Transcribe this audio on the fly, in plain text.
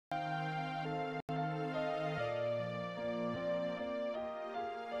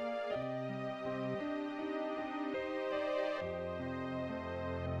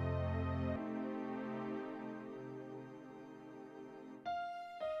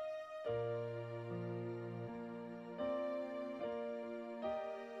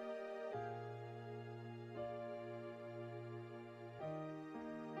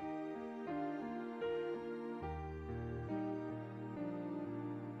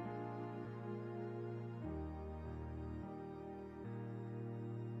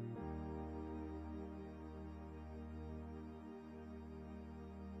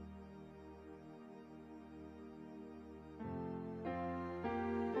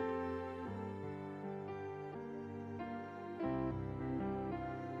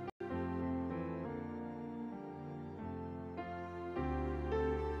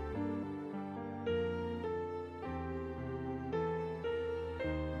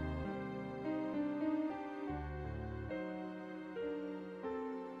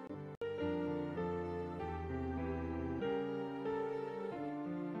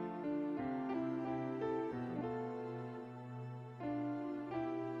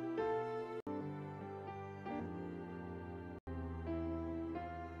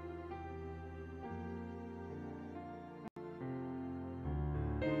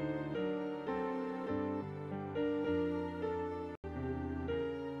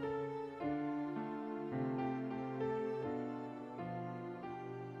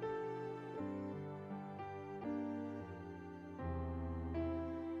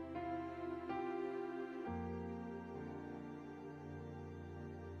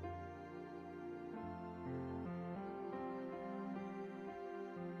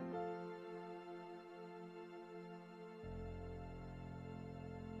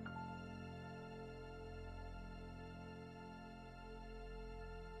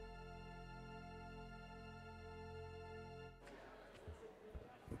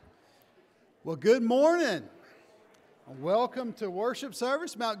Well, good morning. Welcome to worship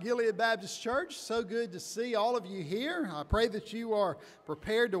service, Mount Gilead Baptist Church. So good to see all of you here. I pray that you are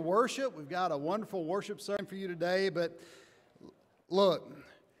prepared to worship. We've got a wonderful worship service for you today. But look,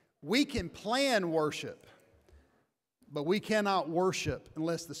 we can plan worship, but we cannot worship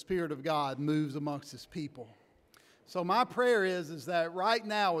unless the Spirit of God moves amongst His people. So my prayer is that right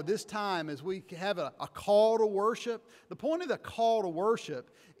now at this time as we have a call to worship, the point of the call to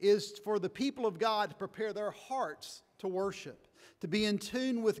worship is for the people of God to prepare their hearts to worship, to be in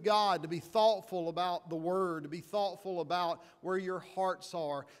tune with God, to be thoughtful about the Word, to be thoughtful about where your hearts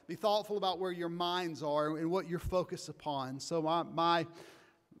are, be thoughtful about where your minds are and what you're focused upon. So my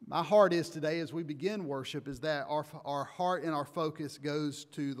heart is today as we begin worship is that our heart and our focus goes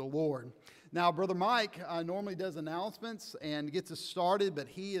to the Lord. Now, Brother Mike normally does announcements and gets us started, but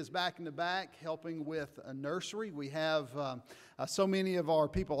he is back in the back helping with a nursery. We have so many of our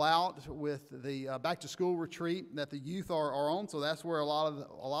people out with the back-to-school retreat that the youth are on, so that's where a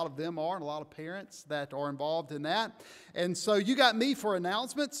lot of them are and a lot of parents that are involved in that. And so you got me for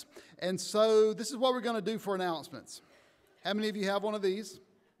announcements, and so this is what we're going to do for announcements. How many of you have one of these?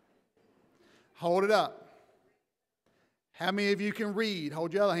 Hold it up. How many of you can read?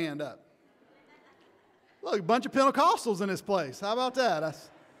 Hold your other hand up. Look, a bunch of Pentecostals in this place. How about that?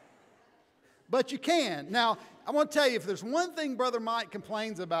 But you can. Now, I want to tell you, if there's one thing Brother Mike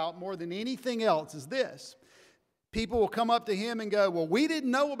complains about more than anything else is this. People will come up to him and go, well, we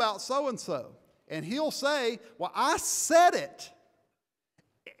didn't know about so-and-so. And he'll say, well, I said it.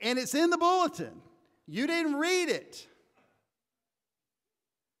 And it's in the bulletin. You didn't read it.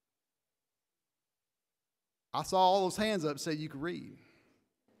 I saw all those hands up said you could read.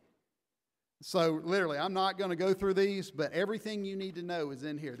 So literally, I'm not going to go through these, but everything you need to know is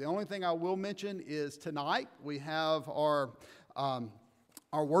in here. The only thing I will mention is tonight we have our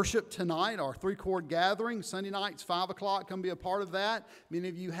worship tonight, our three-chord gathering. Sunday nights, 5 o'clock, come be a part of that. Many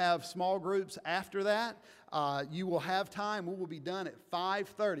of you have small groups after that. You will have time. We will be done at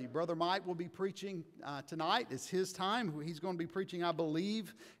 5:30. Brother Mike will be preaching tonight. It's his time. He's going to be preaching, I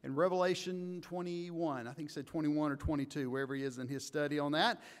believe, in Revelation 21. I think he said 21 or 22, wherever he is in his study on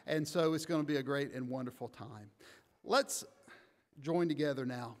that. And so it's going to be a great and wonderful time. Let's join together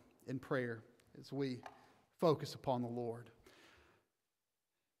now in prayer as we focus upon the Lord.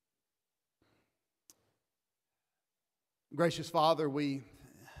 Gracious Father, we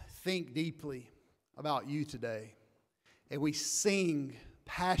think deeply about you today, and we sing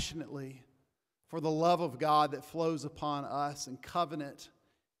passionately for the love of God that flows upon us in covenant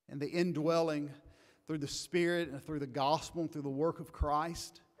and the indwelling through the Spirit and through the gospel and through the work of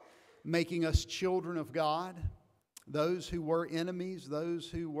Christ, making us children of God, those who were enemies, those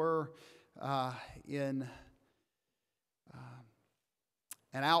who were an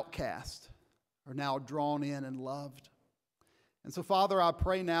outcast are now drawn in and loved. And so, Father, I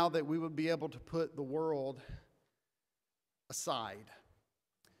pray now that we would be able to put the world aside,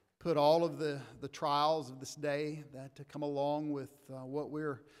 put all of the trials of this day that come along with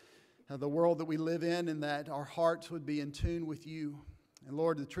the world that we live in, and that our hearts would be in tune with you. And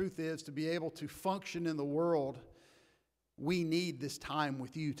Lord, the truth is, to be able to function in the world, we need this time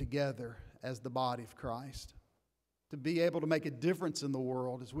with you together as the body of Christ. To be able to make a difference in the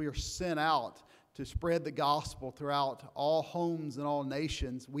world as we are sent out to spread the gospel throughout all homes and all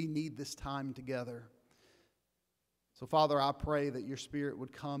nations, we need this time together. So, Father, I pray that your Spirit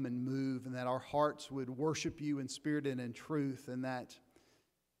would come and move, and that our hearts would worship you in spirit and in truth, and that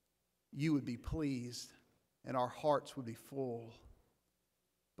you would be pleased, and our hearts would be full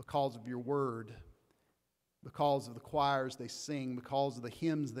because of your word, because of the choirs they sing, because of the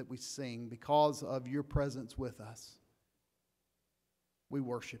hymns that we sing, because of your presence with us. We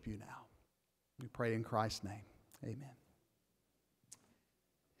worship you now. We pray in Christ's name. Amen.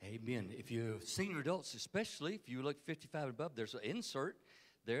 Amen. If you senior adults, especially if you look 55 and above, there's an insert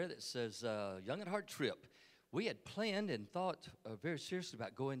there that says Young at Heart trip. We had planned and thought very seriously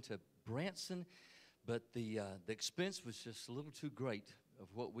about going to Branson, but the expense was just a little too great of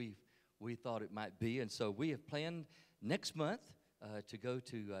what we thought it might be, and so we have planned next month to go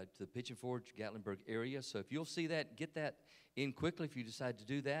to the Pigeon Forge, Gatlinburg area. So if you'll see that, get that in quickly if you decide to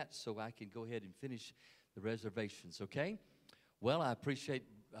do that, so I can go ahead and finish the reservations, okay? Well, I appreciate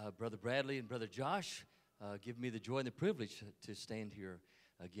Brother Bradley and Brother Josh giving me the joy and the privilege to stand here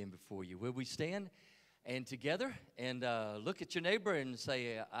again before you. Will we stand and together and look at your neighbor and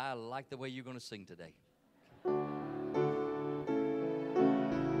say, I like the way you're going to sing today.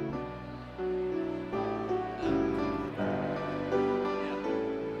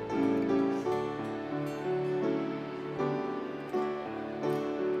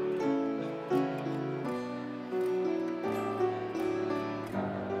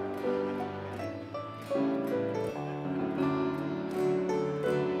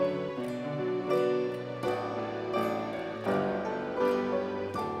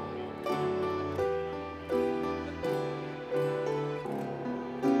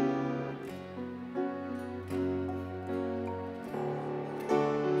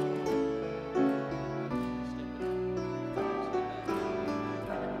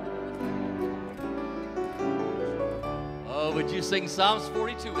 Would you sing Psalms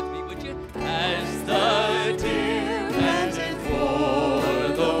 42 with me, would you? As the deer panted for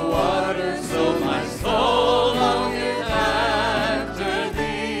the water, so my soul longeth after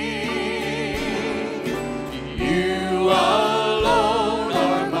thee. You alone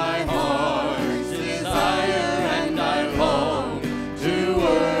are my heart's desire, and I long to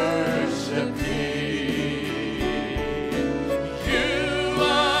worship thee. You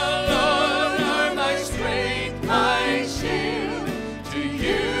alone are my strength, my shield. To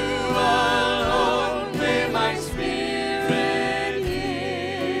you alone may my spirit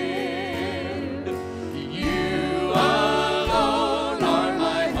yield. You alone are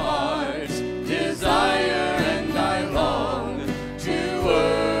my heart's desire, and I long to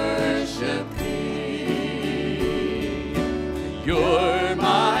worship thee. You're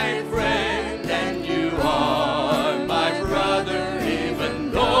my friend and you are my brother,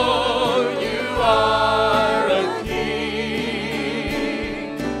 even though you are a king.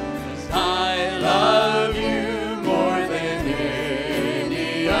 'Cause I love you more than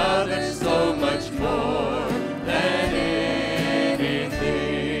any other, so much more than anything.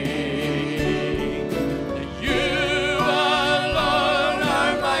 You alone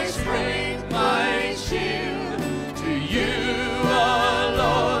are my strength, my shield. To you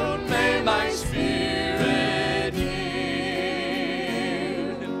alone may my spirit yield.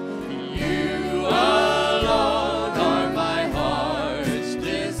 You alone are my heart's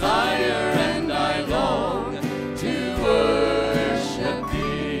desire, and I long to worship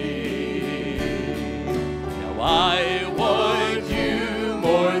thee. Now I want you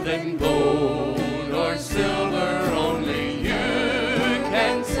more than gold or silver, only you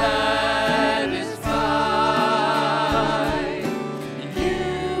can satisfy. You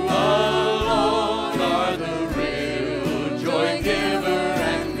alone are the real joy giver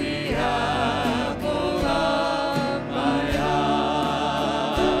and the apple of my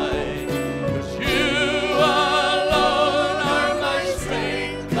eye. 'Cause you alone are my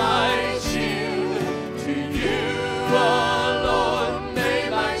strength, my shield. To you alone may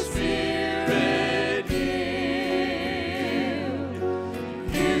my spirit yield.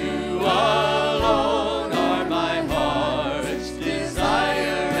 You alone are my heart's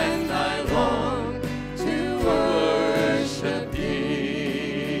desire, and I long to worship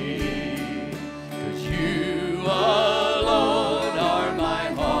thee. 'Cause you alone are my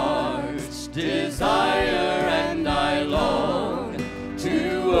heart's desire, and I long to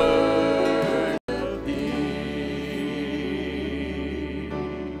worship thee.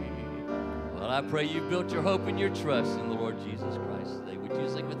 Well, I pray you built your hope and your trust in the Lord Jesus Christ today. Would you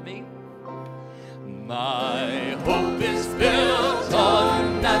sing with me? My hope is built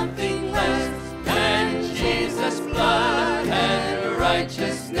on nothing less than Jesus' blood and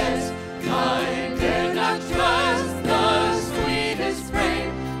righteousness. I dare not trust the sweetest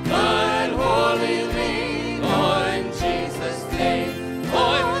frame, but wholly lean on Jesus' name.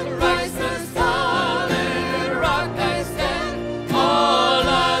 On Christ the solid rock I stand, all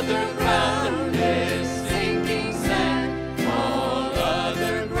other ground is sinking sand. All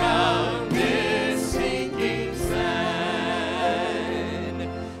other ground is sinking sand.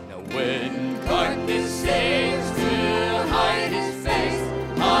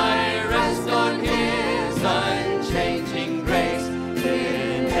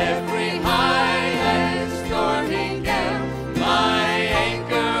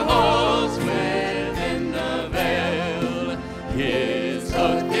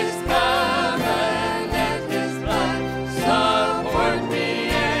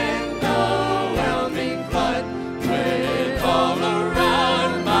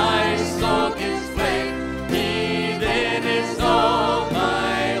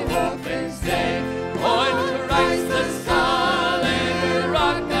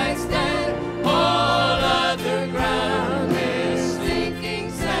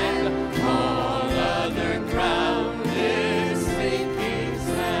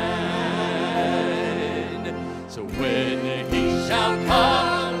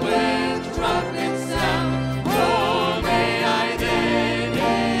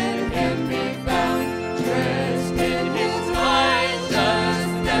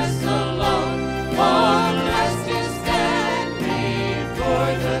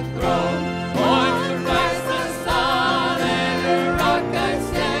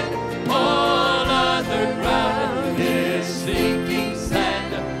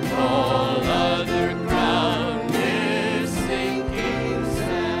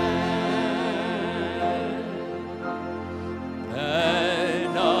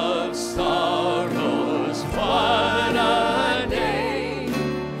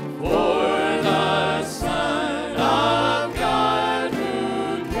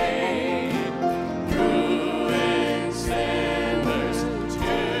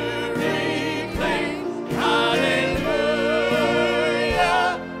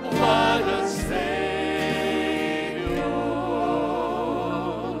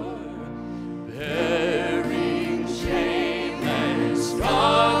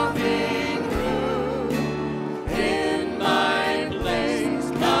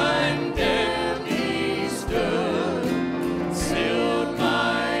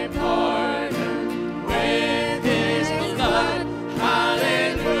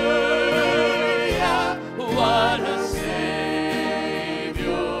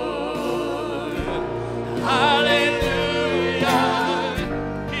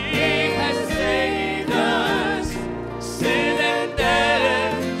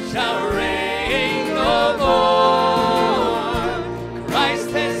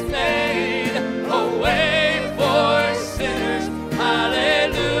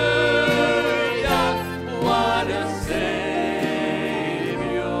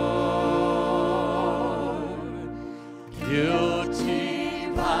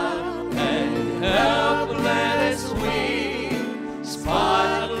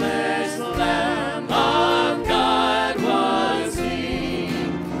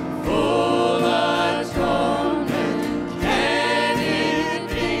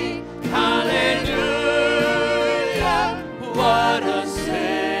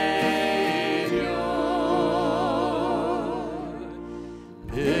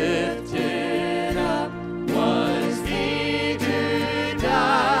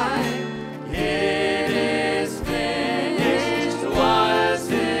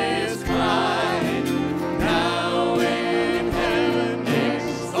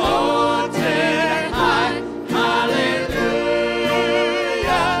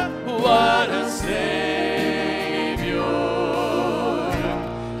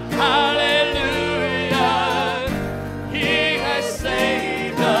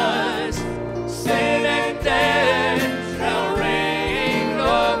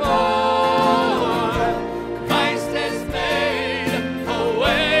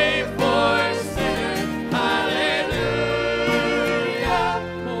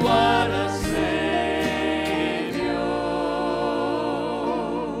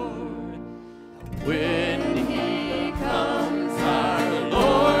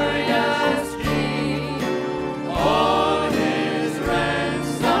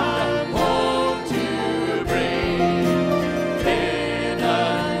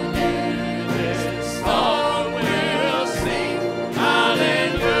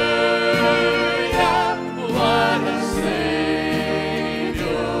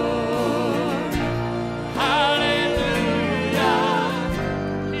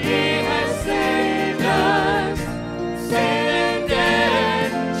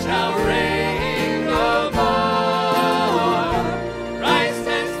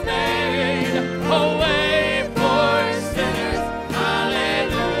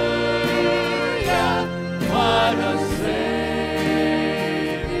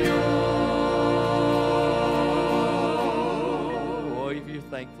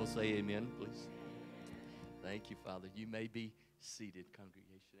 faithful say amen, please? Thank you, Father. You may be seated,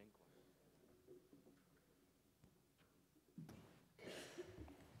 congregation and choir.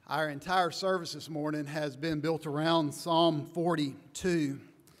 Our entire service this morning has been built around Psalm 42.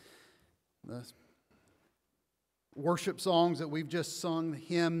 The worship songs that we've just sung, the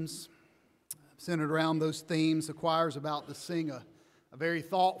hymns centered around those themes. The choir's about to sing a very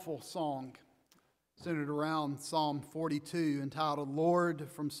thoughtful song centered around Psalm 42 entitled, Lord,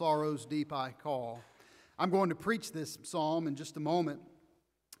 from Sorrow's Deep I Call. I'm going to preach this psalm in just a moment,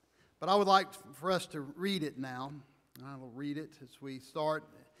 but I would like for us to read it now. I will read it as we start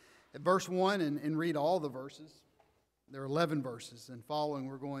at verse 1 and read all the verses. There are 11 verses, and following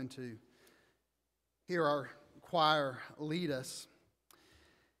we're going to hear our choir lead us.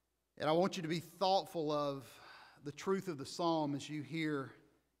 And I want you to be thoughtful of the truth of the psalm as you hear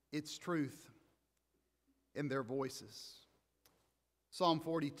its truth in their voices. Psalm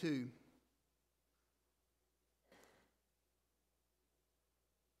 42.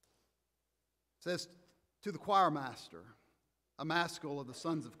 Says to the choir master, a maskil of the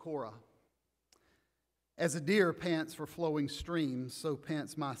sons of Korah, as a deer pants for flowing streams, so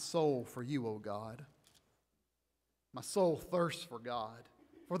pants my soul for you, O God. My soul thirsts for God,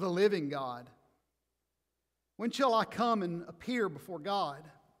 for the living God. When shall I come and appear before God?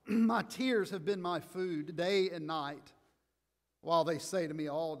 My tears have been my food day and night, while they say to me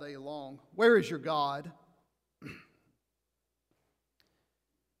all day long, where is your God?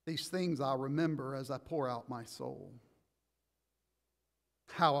 These things I remember as I pour out my soul.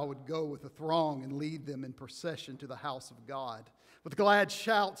 How I would go with the throng and lead them in procession to the house of God, with glad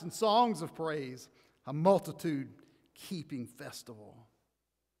shouts and songs of praise, a multitude keeping festival.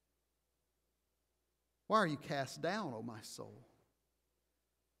 Why are you cast down, O my soul?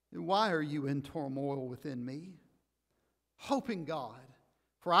 And why are you in turmoil within me? Hope in God,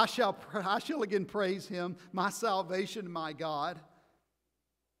 for I shall again praise him, my salvation and my God.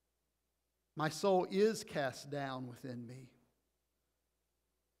 My soul is cast down within me.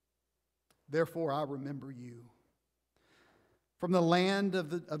 Therefore I remember you. From the land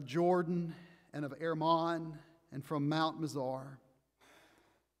of Jordan and of Hermon and from Mount Mizar,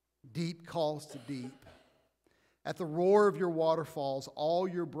 deep calls to deep. At the roar of your waterfalls, all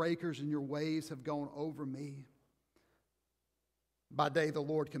your breakers and your waves have gone over me. By day the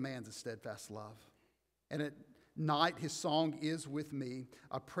Lord commands a steadfast love, and at night his song is with me,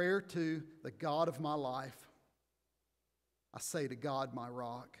 a prayer to the God of my life. I say to God, my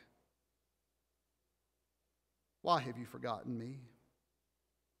rock, why have you forgotten me?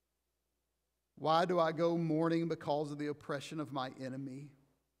 Why do I go mourning because of the oppression of my enemy?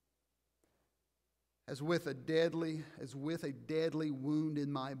 As with a deadly wound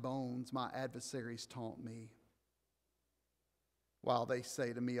in my bones, my adversaries taunt me, while they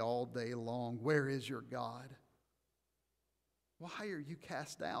say to me all day long, where is your God? Why are you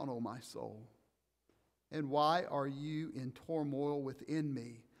cast down, O my soul? And why are you in turmoil within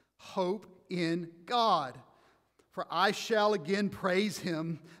me? Hope in God, for I shall again praise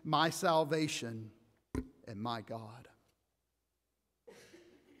him, my salvation and my God.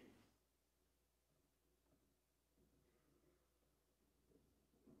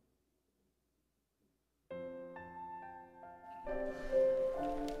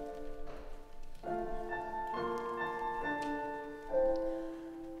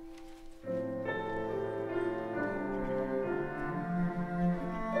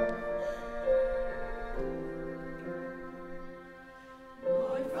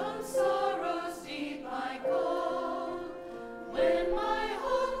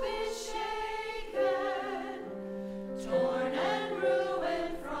 Torn and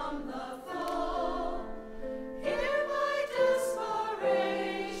ruined from the fall, hear my desperate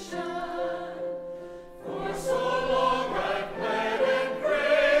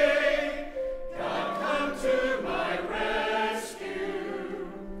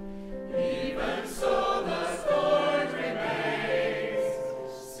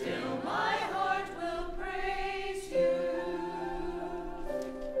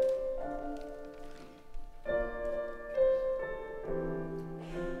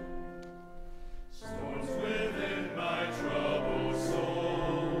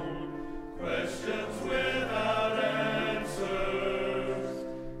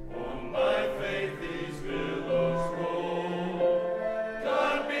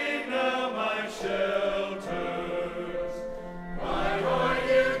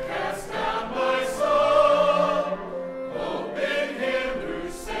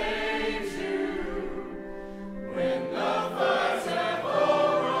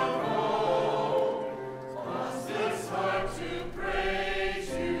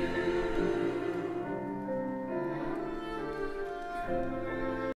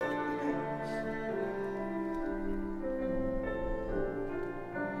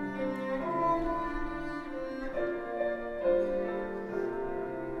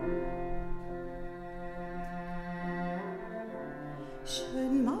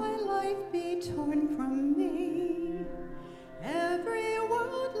Should my life be torn from me, every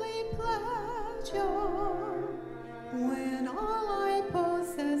worldly pleasure, when all I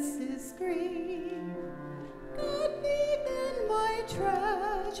possess is grief, God be then my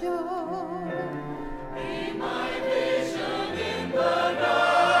treasure. Be my vision in the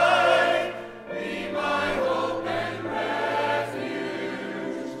night, be my hope and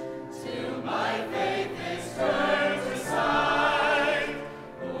refuge, till my faith is turned to sight,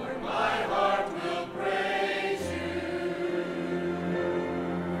 Lord, my heart will praise you.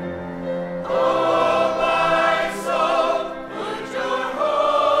 Oh, my soul, put your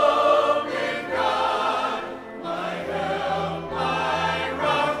hope in God, my help, my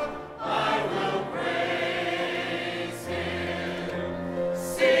rock, I will praise Him.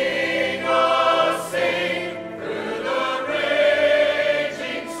 Sing, oh, sing, through the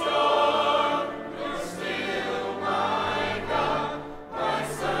raging storm, you're still my God, my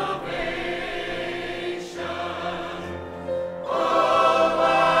salvation. Oh,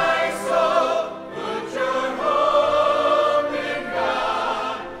 my soul, put your hope in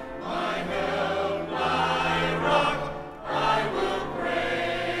God, my help, my rock, I will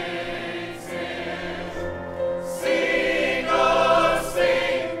praise Him. Sing, oh,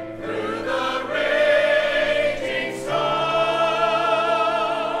 sing, through the raging storm,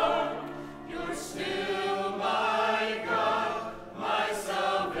 you're still my God, my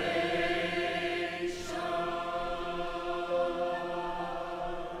salvation.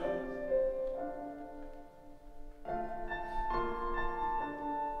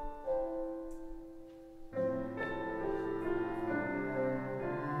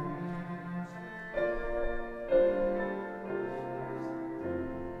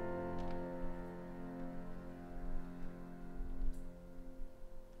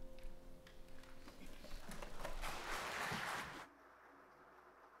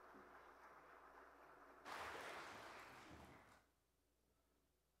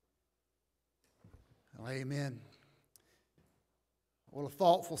 Well, amen. What a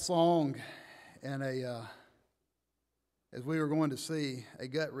thoughtful song, and as we were going to see, a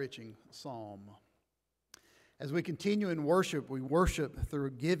gut-wrenching psalm. As we continue in worship, we worship through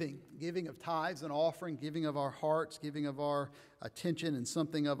giving of tithes and offering, giving of our hearts, giving of our attention and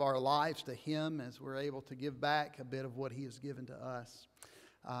something of our lives to Him, as we're able to give back a bit of what He has given to us.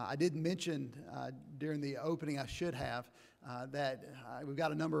 I didn't mention during the opening, I should have, that we've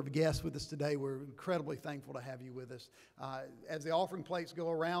got a number of guests with us today. We're incredibly thankful to have you with us. As the offering plates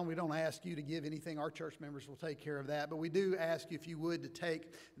go around, we don't ask you to give anything. Our church members will take care of that. But we do ask you, if you would, to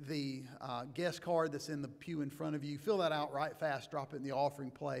take the guest card that's in the pew in front of you. Fill that out right fast. Drop it in the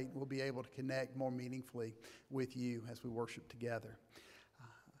offering plate. We'll be able to connect more meaningfully with you as we worship together.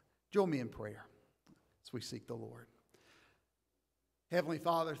 Join me in prayer as we seek the Lord. Heavenly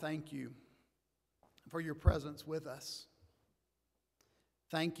Father, thank you for your presence with us.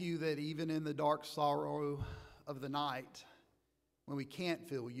 Thank you that even in the dark sorrow of the night, when we can't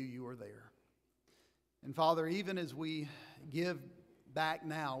feel you, you are there. And Father, even as we give back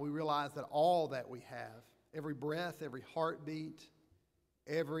now, we realize that all that we have, every breath, every heartbeat,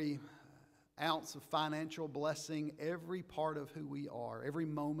 every ounce of financial blessing, every part of who we are, every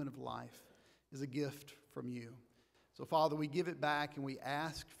moment of life is a gift from you. So, Father, we give it back and we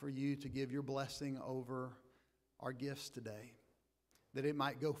ask for you to give your blessing over our gifts today, that it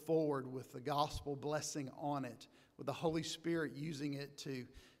might go forward with the gospel blessing on it, with the Holy Spirit using it to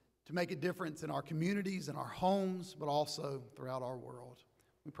make a difference in our communities and our homes, but also throughout our world.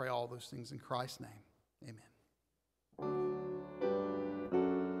 We pray all those things in Christ's name. Amen.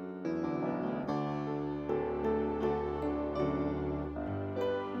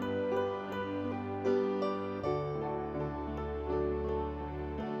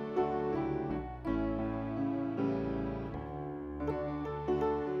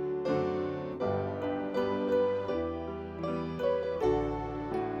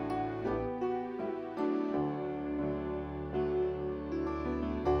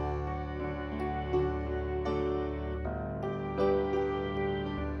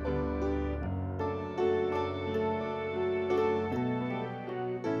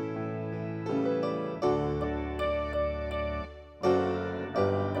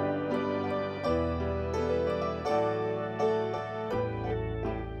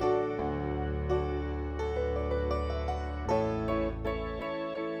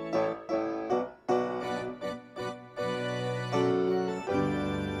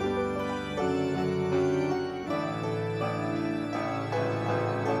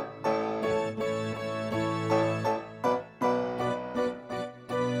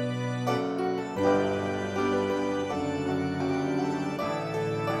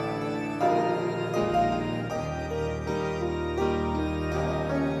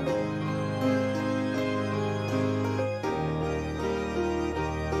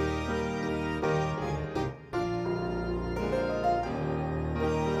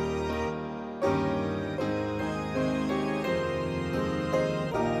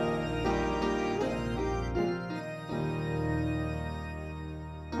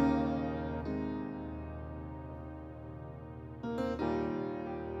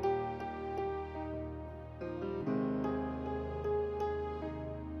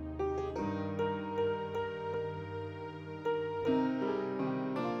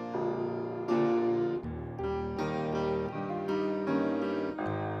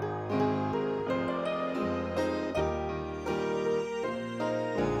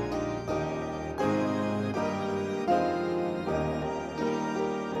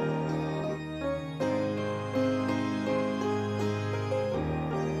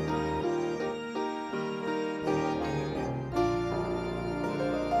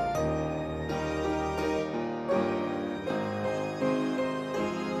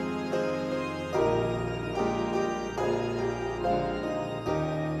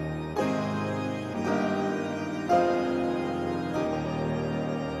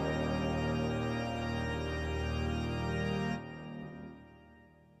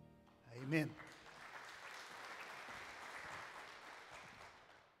 Amen.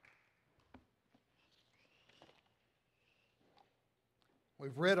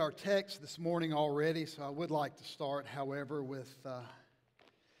 We've read our text this morning already, so I would like to start, however, with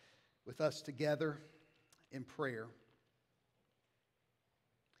us together in prayer.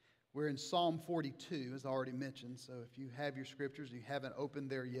 We're in Psalm 42, as I already mentioned, so if you have your scriptures, you haven't opened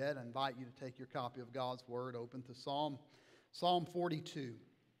there yet, I invite you to take your copy of God's Word, open to Psalm 42.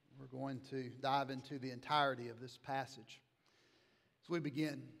 We're going to dive into the entirety of this passage. As we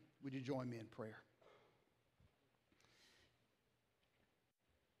begin, would you join me in prayer?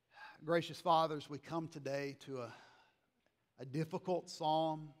 Gracious Fathers, we come today to a difficult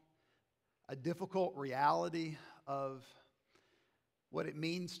psalm, a difficult reality of what it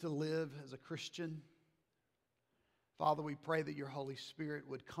means to live as a Christian. Father, we pray that your Holy Spirit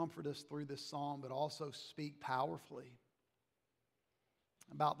would comfort us through this psalm, but also speak powerfully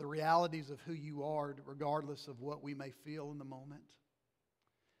about the realities of who you are, regardless of what we may feel in the moment.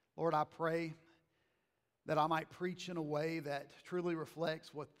 Lord, I pray that I might preach in a way that truly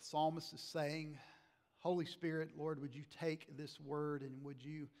reflects what the psalmist is saying. Holy Spirit, Lord, would you take this word and would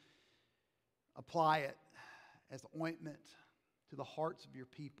you apply it as ointment to the hearts of your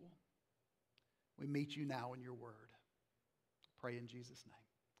people? We meet you now in your word. Pray in Jesus'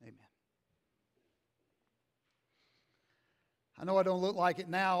 name. Amen. I know I don't look like it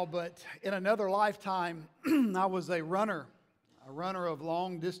now, but in another lifetime, I was a runner of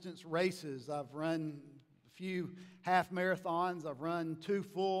long-distance races. I've run few half marathons. I've run 2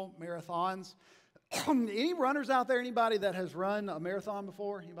 full marathons. Any runners out there? Anybody that has run a marathon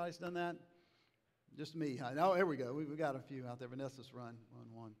before? Anybody's done that? Just me. I know. There we go. We've got a few out there. Vanessa's run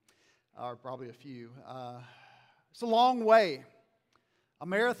one, or probably a few. It's a long way. A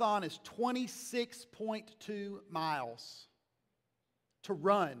marathon is 26.2 miles to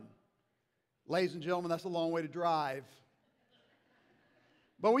run. Ladies and gentlemen, that's a long way to drive.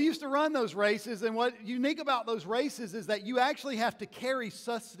 But we used to run those races, and what's unique about those races is that you actually have to carry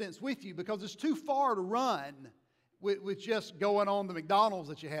sustenance with you because it's too far to run with just going on the McDonald's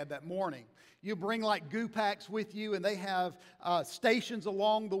that you had that morning. You bring like goo packs with you, and they have stations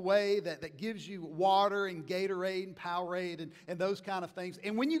along the way that gives you water and Gatorade and Powerade and those kind of things.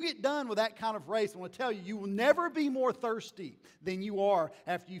 And when you get done with that kind of race, I want to tell you, you will never be more thirsty than you are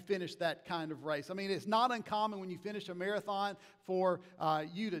after you finish that kind of race. I mean, it's not uncommon when you finish a marathon for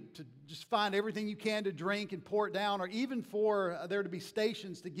you to just find everything you can to drink and pour it down, or even for there to be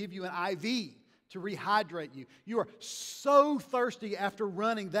stations to give you an IV to rehydrate you. You are so thirsty after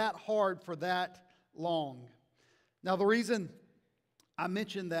running that hard for that long. Now, the reason I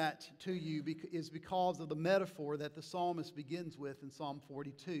mention that to you is because of the metaphor that the psalmist begins with in Psalm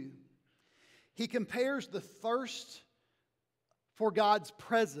 42. He compares the thirst for God's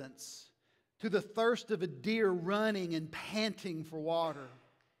presence to the thirst of a deer running and panting for water.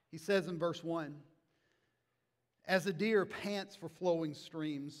 He says in verse 1, "As a deer pants for flowing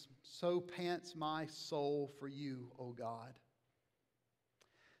streams, so pants my soul for you, O God."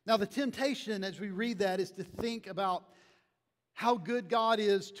 Now, the temptation as we read that is to think about how good God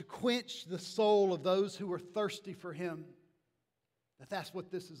is to quench the soul of those who are thirsty for Him. That's what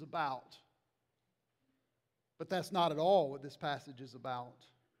this is about. But that's not at all what this passage is about.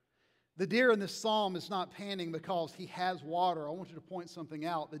 The deer in this psalm is not panting because he has water. I want you to point something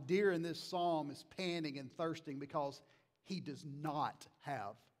out. The deer in this psalm is panting and thirsting because he does not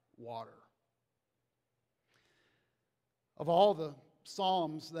have water. Of all the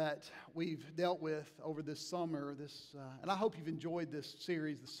psalms that we've dealt with over this summer, and I hope you've enjoyed this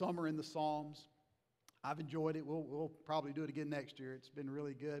series, The Summer in the Psalms. I've enjoyed it. We'll probably do it again next year. It's been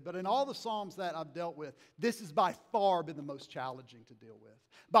really good. But in all the psalms that I've dealt with, this has by far been the most challenging to deal with.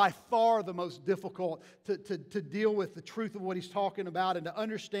 By far the most difficult to deal with the truth of what he's talking about and to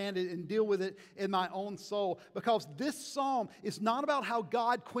understand it and deal with it in my own soul. Because this psalm is not about how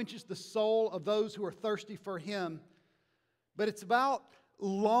God quenches the soul of those who are thirsty for Him, but it's about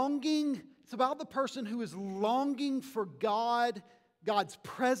longing. It's about the person who is longing for God's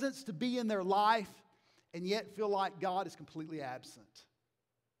presence to be in their life, and yet feel like God is completely absent.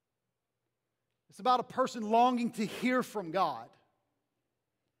 It's about a person longing to hear from God,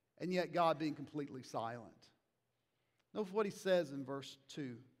 and yet God being completely silent. Notice what he says in verse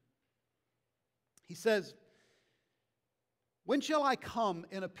 2. He says, "When shall I come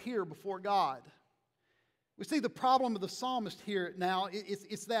and appear before God? We see the problem of the psalmist here now.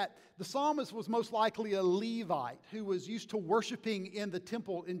 It's that the psalmist was most likely a Levite who was used to worshiping in the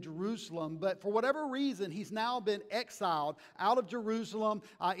temple in Jerusalem. But for whatever reason, he's now been exiled out of Jerusalem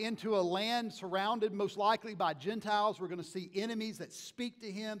into a land surrounded most likely by Gentiles. We're going to see enemies that speak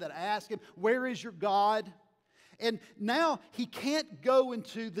to him, that ask him, "Where is your God?" And now he can't go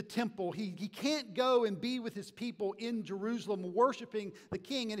into the temple. He can't go and be with his people in Jerusalem worshiping the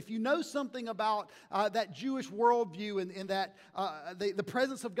king. And if you know something about that Jewish worldview and that the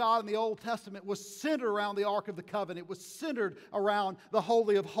presence of God in the Old Testament was centered around the Ark of the Covenant, it was centered around the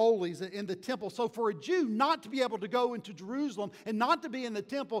Holy of Holies in the temple. So for a Jew not to be able to go into Jerusalem and not to be in the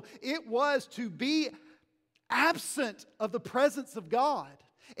temple, it was to be absent of the presence of God.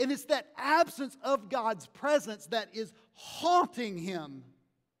 And it's that absence of God's presence that is haunting him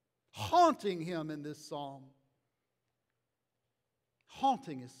in this psalm.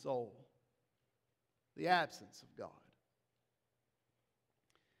 Haunting his soul. The absence of God.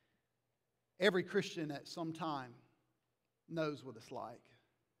 Every Christian at some time knows what it's like.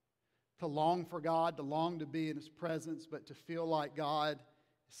 To long for God, to long to be in His presence, but to feel like God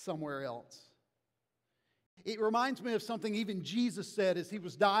is somewhere else. It reminds me of something even Jesus said as He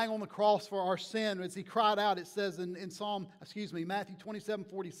was dying on the cross for our sin. As He cried out, it says in Matthew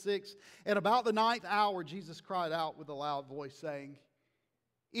 27:46, "And about the 9th hour, Jesus cried out with a loud voice, saying,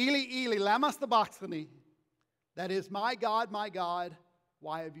 Eli, Eli, lama sabachthani?" That is, my God,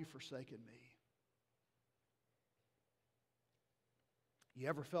 why have you forsaken me? You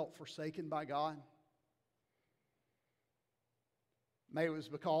ever felt forsaken by God? Maybe it was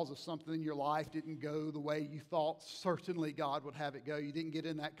because of something in your life didn't go the way you thought certainly God would have it go. You didn't get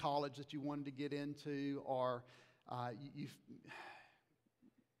in that college that you wanted to get into, or you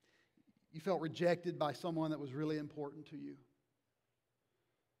felt rejected by someone that was really important to you.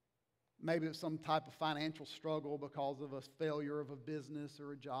 Maybe it was some type of financial struggle because of a failure of a business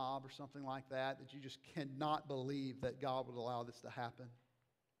or a job or something like that, that you just cannot believe that God would allow this to happen.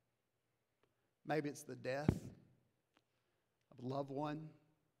 Maybe it's the death of a loved one.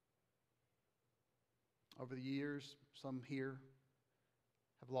 Over the years, some here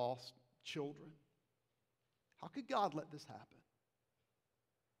have lost children. How could God let this happen?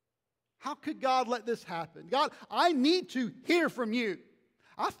 How could God let this happen? God, I need to hear from you.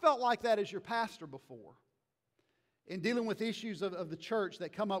 I felt like that as your pastor before. In dealing with issues of the church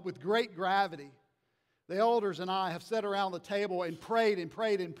that come up with great gravity, the elders and I have sat around the table and prayed and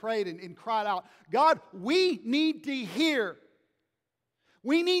cried out, God, we need to hear.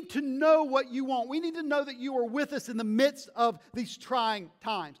 We need to know what you want. We need to know that you are with us in the midst of these trying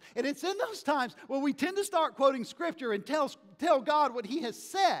times. And it's in those times when we tend to start quoting Scripture and tell God what He has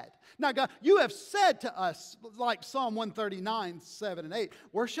said. Now, God, you have said to us, like Psalm 139, 7 and 8,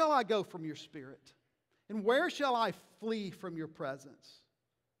 where shall I go from your Spirit? And where shall I flee from your presence?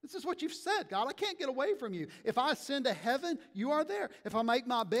 This is what you've said, God. I can't get away from you. If I ascend to heaven, you are there. If I make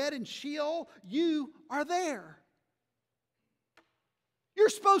my bed in Sheol, you are there. You're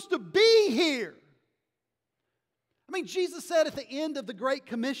supposed to be here. I mean, Jesus said at the end of the Great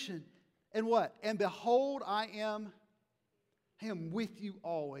Commission, and what? And behold, I am with you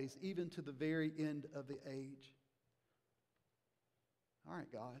always, even to the very end of the age. All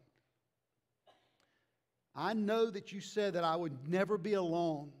right, God. I know that you said that I would never be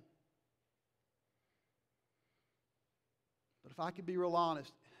alone. But if I could be real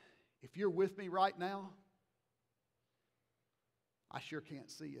honest, if you're with me right now, I sure can't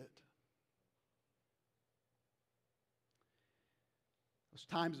see it. Those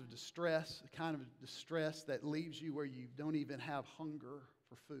times of distress, the kind of distress that leaves you where you don't even have hunger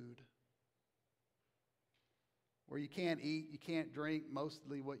for food. Where you can't eat, you can't drink.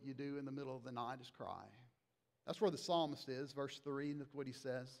 Mostly what you do in the middle of the night is cry. That's where the psalmist is, verse 3, look what he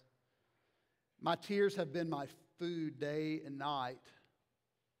says. My tears have been my food day and night,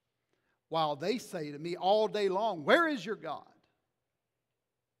 while they say to me all day long, where is your God?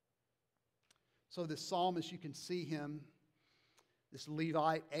 So this psalmist, you can see him, this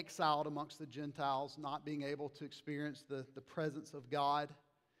Levite exiled amongst the Gentiles, not being able to experience the presence of God.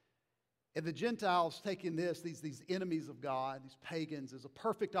 And the Gentiles taking these enemies of God, these pagans, as a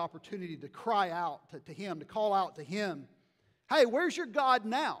perfect opportunity to cry out to Him, to call out to Him. Hey, where's your God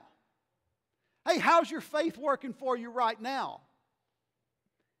now? Hey, how's your faith working for you right now?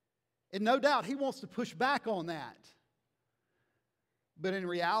 And no doubt He wants to push back on that. But in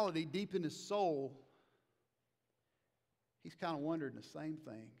reality, deep in his soul, he's kind of wondering the same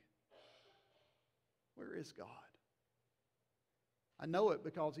thing. Where is God? I know it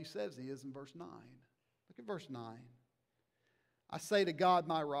because he says he is in verse 9. Look at verse 9. I say to God,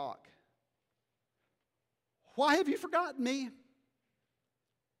 my rock, Why have you forgotten me?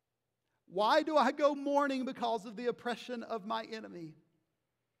 Why do I go mourning because of the oppression of my enemy?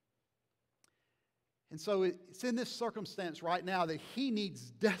 And so it's in this circumstance right now that he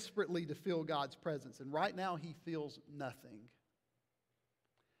needs desperately to feel God's presence. And right now he feels nothing.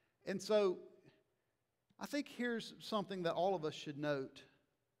 And so I think here's something that all of us should note.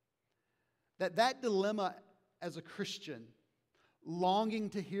 That dilemma as a Christian, longing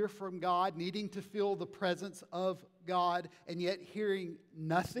to hear from God, needing to feel the presence of God, and yet hearing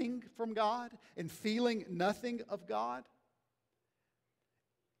nothing from God and feeling nothing of God,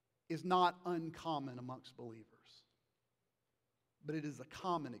 is not uncommon amongst believers. But it is a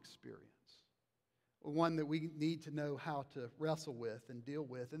common experience, one that we need to know how to wrestle with and deal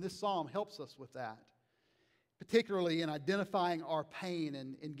with. And this psalm helps us with that, particularly in identifying our pain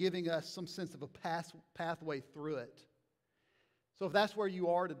and giving us some sense of a pathway through it. So if that's where you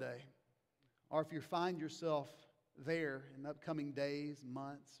are today, or if you find yourself there in upcoming days,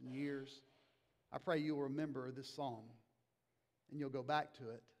 months, and years, I pray you'll remember this psalm and you'll go back to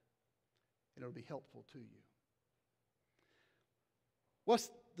it, and it'll be helpful to you. What's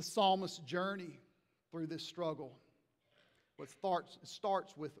the psalmist's journey through this struggle? Well, it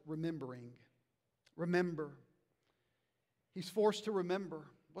starts with remembering. Remember. He's forced to remember.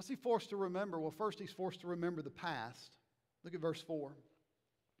 What's he forced to remember? Well, first he's forced to remember the past. Look at verse 4.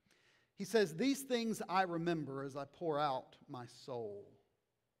 He says, "These things I remember as I pour out my soul."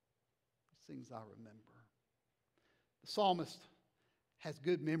 These things I remember. The psalmist has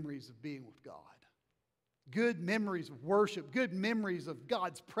good memories of being with God. Good memories of worship. Good memories of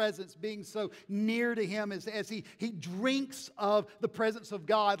God's presence being so near to him as he drinks of the presence of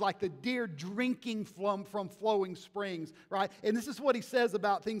God like the deer drinking from flowing springs, right? And this is what he says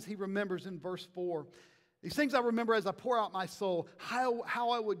about things he remembers in verse 4. These things I remember as I pour out my soul, how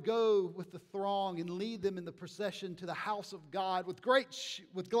I would go with the throng and lead them in the procession to the house of God with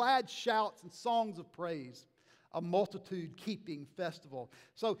glad shouts and songs of praise, a multitude keeping festival.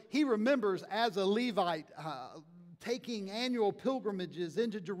 So he remembers as a Levite taking annual pilgrimages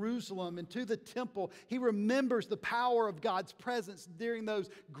into Jerusalem and to the temple. He remembers the power of God's presence during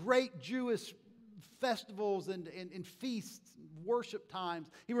those great Jewish festivals and feasts, worship times.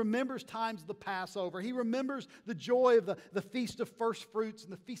 He remembers times of the Passover. He remembers the joy of the Feast of First Fruits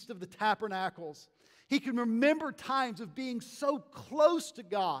and the Feast of the Tabernacles. He can remember times of being so close to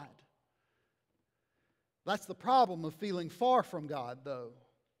God. That's the problem of feeling far from God, though.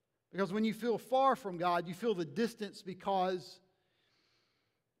 Because when you feel far from God, you feel the distance because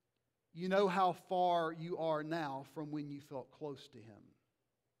you know how far you are now from when you felt close to Him.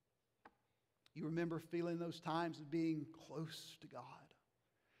 You remember feeling those times of being close to God.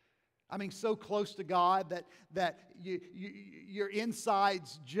 I mean, so close to God that your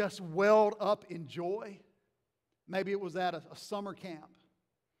insides just welled up in joy. Maybe it was at a summer camp.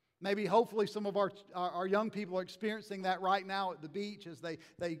 Maybe, hopefully, some of our young people are experiencing that right now at the beach as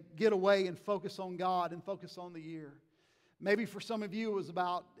they get away and focus on God and focus on the year. Maybe for some of you,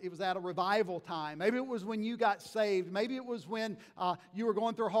 it was at a revival time. Maybe it was when you got saved. Maybe it was when you were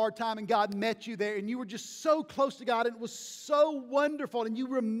going through a hard time and God met you there and you were just so close to God and it was so wonderful and you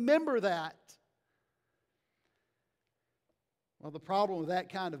remember that. Well, the problem with that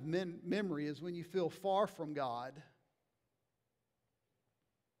kind of memory is when you feel far from God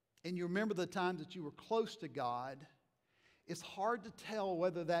and you remember the times that you were close to God, it's hard to tell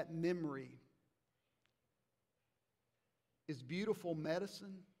whether that memory is beautiful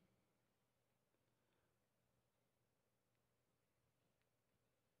medicine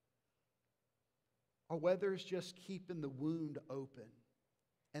or whether it's just keeping the wound open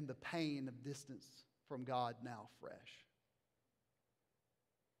and the pain of distance from God now fresh.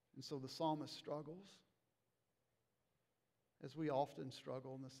 And so the psalmist struggles, as we often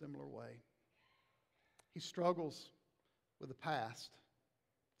struggle in a similar way. He struggles with the past.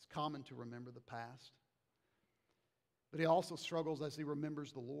 It's common to remember the past. But he also struggles as he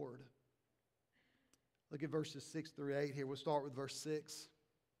remembers the Lord. Look at verses 6 through 8 here. We'll start with verse 6.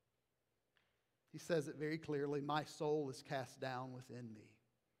 He says it very clearly, "My soul is cast down within me.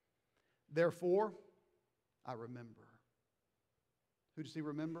 Therefore, I remember." Who does he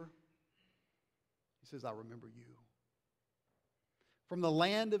remember? He says, "I remember you. From the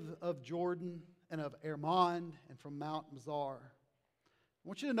land of Jordan and of Hermon and from Mount Mizar." I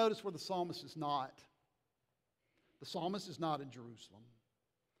want you to notice where the psalmist is not. The psalmist is not in Jerusalem.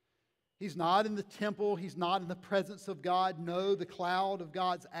 He's not in the temple. He's not in the presence of God. No, the cloud of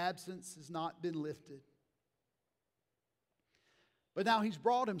God's absence has not been lifted. But now he's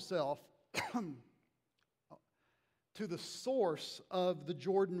brought himself to the source of the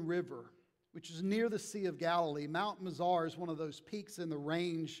Jordan River, which is near the Sea of Galilee. Mount Mizar is one of those peaks in the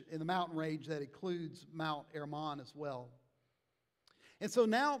range, in the mountain range that includes Mount Hermon as well. And so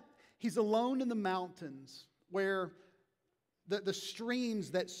now he's alone in the mountains where the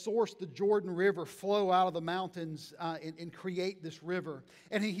streams that source the Jordan River flow out of the mountains and create this river.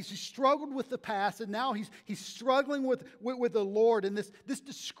 And he's struggled with the past, and now he's struggling with the Lord. And this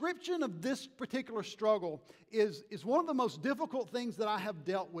description of this particular struggle is one of the most difficult things that I have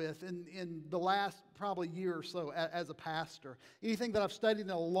dealt with in the last probably year or so as a pastor. Anything that I've studied in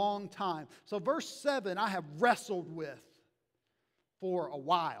a long time. So verse 7, I have wrestled with for a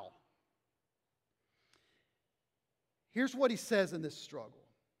while. Here's what he says in this struggle.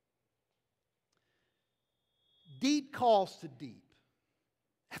 Deep calls to deep.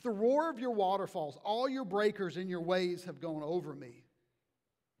 At the roar of your waterfalls, all your breakers and your waves have gone over me.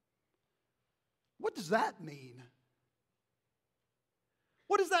 What does that mean?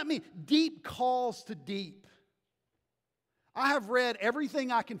 What does that mean? Deep calls to deep. I have read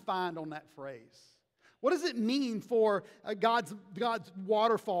everything I can find on that phrase. What does it mean for God's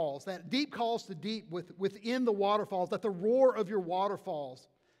waterfalls, that deep calls to deep within the waterfalls, that the roar of your waterfalls?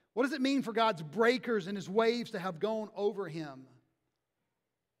 What does it mean for God's breakers and His waves to have gone over Him?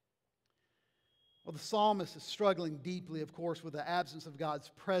 Well, the psalmist is struggling deeply, of course, with the absence of God's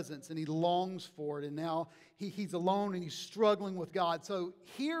presence, and he longs for it, and now he's alone and he's struggling with God. So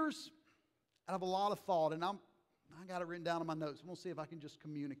here's, out of a lot of thought, and I got it written down in my notes. I'm going to see if I can just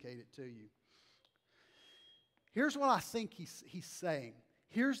communicate it to you. Here's what I think he's saying.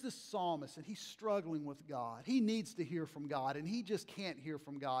 Here's the psalmist, and he's struggling with God. He needs to hear from God, and he just can't hear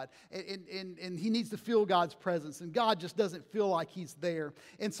from God. And he needs to feel God's presence, and God just doesn't feel like He's there.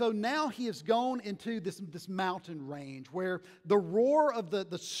 And so now he has gone into this mountain range where the roar of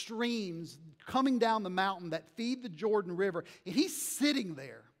the streams coming down the mountain that feed the Jordan River, and he's sitting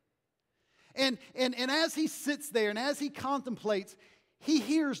there. And as he sits there, and as he contemplates, he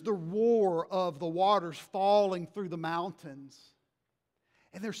hears the roar of the waters falling through the mountains.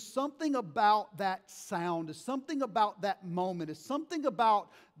 And there's something about that sound, there's something about that moment, there's something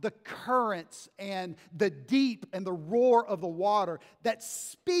about the currents and the deep and the roar of the water that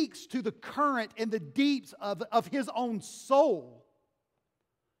speaks to the current and the deeps of his own soul.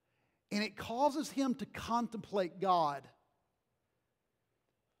 And it causes him to contemplate God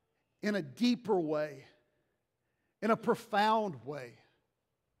in a deeper way, in a profound way.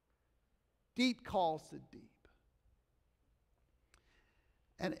 Deep calls to deep.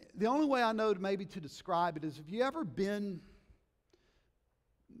 And the only way I know maybe to describe it is, have you ever been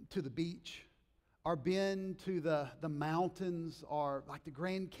to the beach or been to the mountains or like the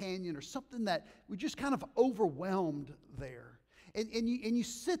Grand Canyon or something that we're just kind of overwhelmed there? And you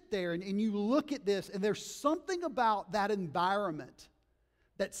sit there and you look at this, and there's something about that environment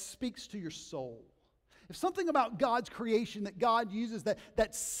that speaks to your soul. There's something about God's creation that God uses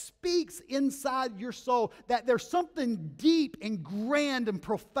that speaks inside your soul, that there's something deep and grand and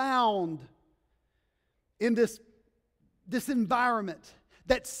profound in this environment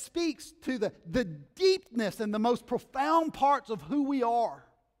that speaks to the deepness and the most profound parts of who we are.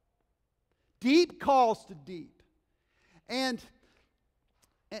 Deep calls to deep. And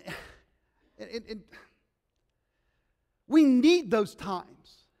we need those times.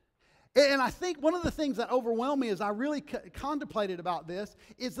 And I think one of the things that overwhelmed me as I really contemplated about this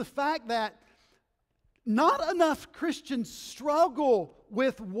is the fact that not enough Christians struggle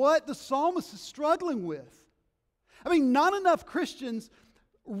with what the psalmist is struggling with. I mean, not enough Christians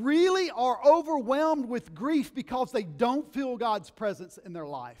really are overwhelmed with grief because they don't feel God's presence in their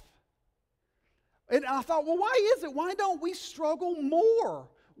life. And I thought, well, why is it? Why don't we struggle more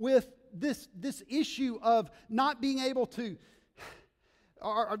with this issue of not being able to,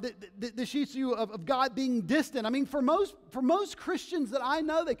 or this issue of God being distant? I mean, for most Christians that I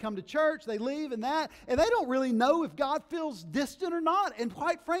know, they come to church, they leave and they don't really know if God feels distant or not. And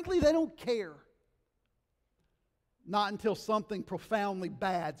quite frankly, they don't care. Not until something profoundly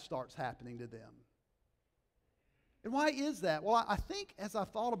bad starts happening to them. And why is that? Well, I think as I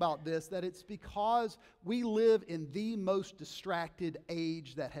thought about this, that it's because we live in the most distracted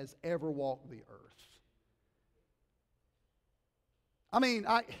age that has ever walked the earth. I mean,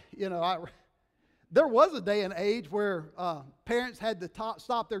 there was a day and age where parents had to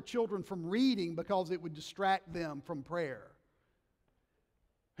stop their children from reading because it would distract them from prayer.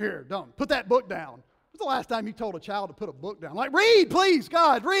 Here, don't put that book down. When's the last time you told a child to put a book down? Like, read, please,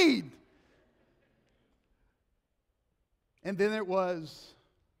 God, read. And then it was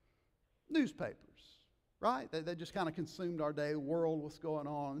newspapers, right? They just kind of consumed our day, the world, what's going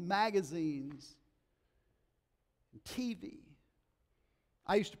on, magazines, TV.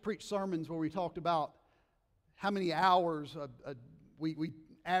 I used to preach sermons where we talked about how many hours we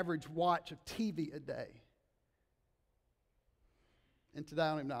average watch of TV a day. And today, I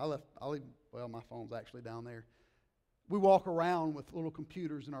don't even know. Well, my phone's actually down there. We walk around with little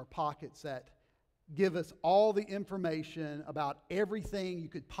computers in our pockets that give us all the information about everything you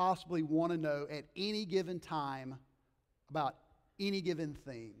could possibly want to know at any given time about any given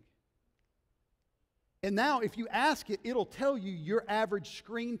thing. And now, if you ask it, it'll tell you your average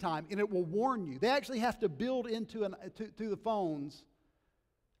screen time, and it will warn you. They actually have to build into to the phones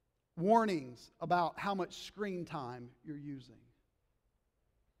warnings about how much screen time you're using.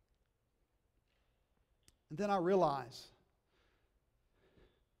 And then I realize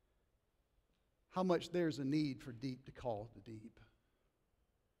how much there's a need for deep to call to deep.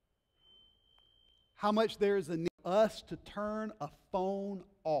 How much there is a need for us to turn a phone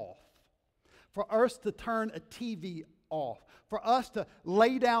off, for us to turn a TV off, for us to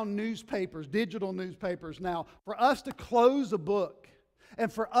lay down newspapers, digital newspapers now, for us to close a book,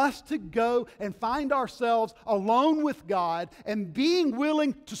 and for us to go and find ourselves alone with God and being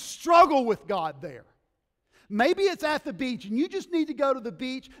willing to struggle with God there. Maybe it's at the beach and you just need to go to the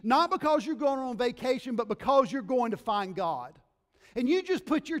beach, not because you're going on vacation, but because you're going to find God. And you just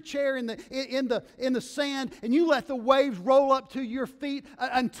put your chair in the sand and you let the waves roll up to your feet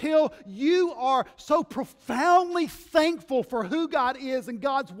until you are so profoundly thankful for who God is and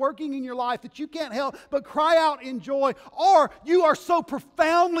God's working in your life that you can't help but cry out in joy. Or you are so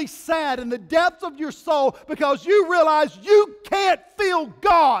profoundly sad in the depths of your soul because you realize you can't feel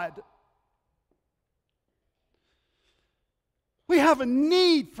God. We have a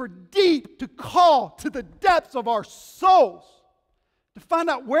need for deep to call to the depths of our souls to find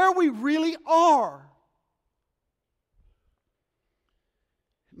out where we really are.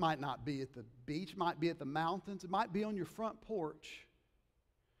 It might not be at the beach, it might be at the mountains, it might be on your front porch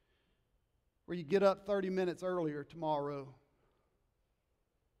where you get up 30 minutes earlier tomorrow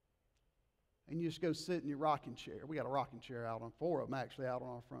and you just go sit in your rocking chair. We got a rocking chair out on, 4 of them actually out on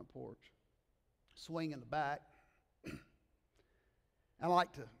our front porch. Swing in the back. I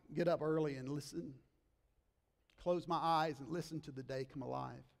like to get up early and listen, close my eyes and listen to the day come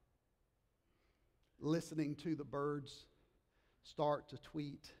alive. Listening to the birds start to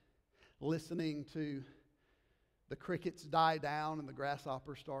tweet, listening to the crickets die down and the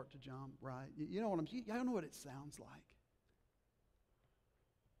grasshoppers start to jump, right? You know what I know what it sounds like.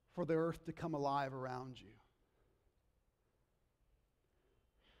 For the earth to come alive around you.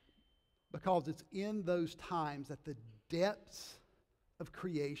 Because it's in those times that the depths of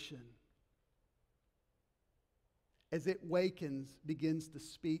creation, as it wakens, begins to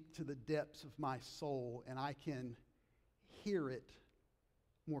speak to the depths of my soul, and I can hear it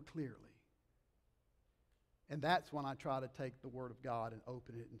more clearly. And that's when I try to take the Word of God and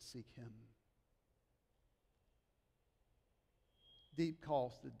open it and seek Him. Deep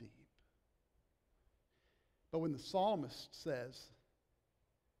calls to deep. But when the psalmist says,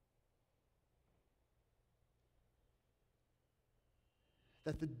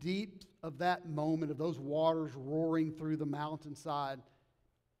 that the deep of that moment, of those waters roaring through the mountainside,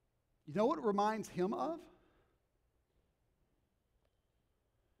 you know what it reminds him of?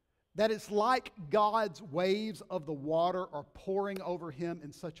 That it's like God's waves of the water are pouring over him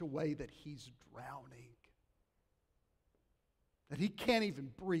in such a way that he's drowning, that he can't even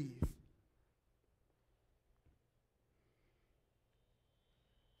breathe.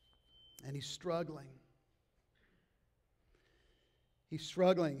 And he's struggling. He's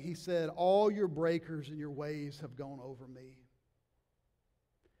struggling. He said, all your breakers and your waves have gone over me.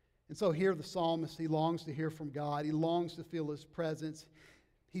 And so here the psalmist, he longs to hear from God. He longs to feel His presence.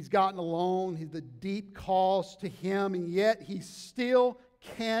 He's gotten alone. The deep calls to him, and yet he still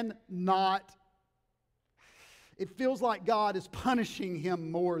cannot. It feels like God is punishing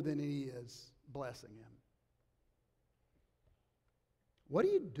him more than He is blessing him. What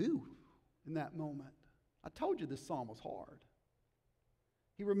do you do in that moment? I told you this psalm was hard.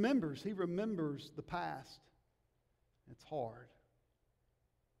 He remembers the past. It's hard.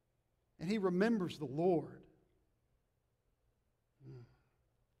 And he remembers the Lord. And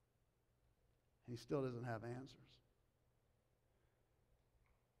he still doesn't have answers.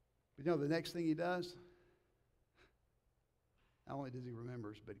 But you know the next thing he does? Not only does he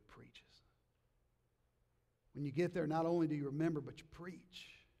remember, but he preaches. When you get there, not only do you remember, but you preach.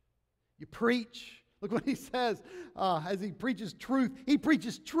 You preach Look what he says as he preaches truth. He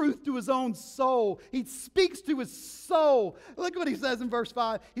preaches truth to his own soul. He speaks to his soul. Look what he says in verse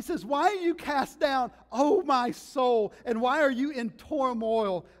 5. He says, why are you cast down, O my soul? And why are you in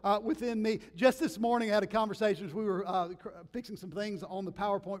turmoil within me? Just this morning I had a conversation as we were fixing some things on the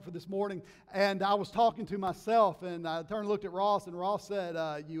PowerPoint for this morning. And I was talking to myself. And I turned and looked at Ross. And Ross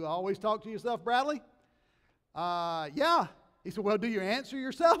said, you always talk to yourself, Bradley? Yeah. He said, well, do you answer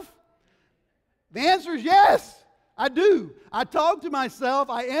yourself? The answer is yes, I do. I talk to myself,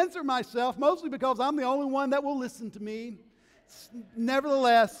 I answer myself, mostly because I'm the only one that will listen to me.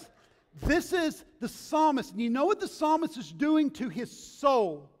 Nevertheless, this is the psalmist. And you know what the psalmist is doing to his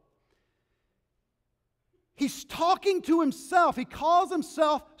soul? He's talking to himself. He calls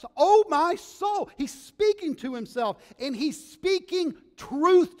himself, oh my soul. He's speaking to himself, and he's speaking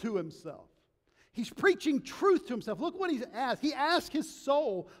truth to himself. He's preaching truth to himself. Look what he's asked. He asked his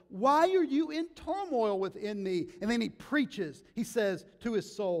soul, why are you in turmoil within me? And then he preaches. He says to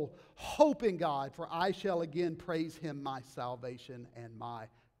his soul, hope in God, for I shall again praise him, my salvation and my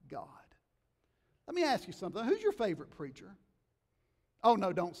God. Let me ask you something. Who's your favorite preacher? Oh,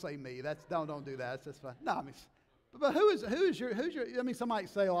 no, don't say me. Don't do that. That's fine. No, I mean, but who's your, I mean, some might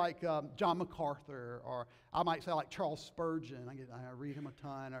say like John MacArthur, or I might say like Charles Spurgeon. I read him a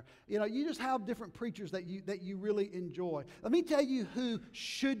ton. Or, you just have different preachers that you really enjoy. Let me tell you who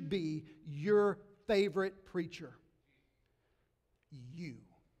should be your favorite preacher. You.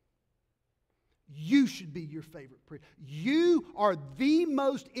 You should be your favorite preacher. You are the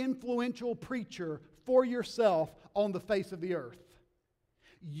most influential preacher for yourself on the face of the earth.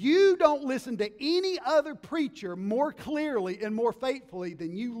 You don't listen to any other preacher more clearly and more faithfully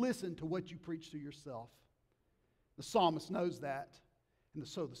than you listen to what you preach to yourself. The psalmist knows that. And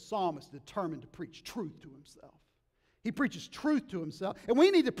so the psalmist is determined to preach truth to himself. He preaches truth to himself. And we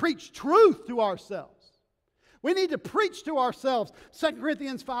need to preach truth to ourselves. We need to preach to ourselves. 2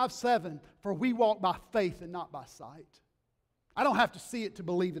 Corinthians 5:7, for we walk by faith and not by sight. I don't have to see it to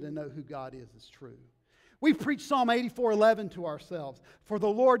believe it and know who God is true. We preach Psalm 84:11 to ourselves. For the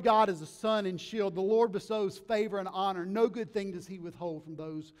Lord God is a sun and shield. The Lord bestows favor and honor. No good thing does he withhold from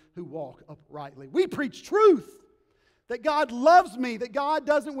those who walk uprightly. We preach truth. That God loves me. That God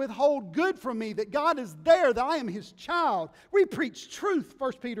doesn't withhold good from me. That God is there. That I am his child. We preach truth.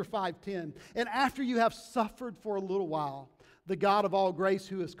 1 Peter 5:10. And after you have suffered for a little while, the God of all grace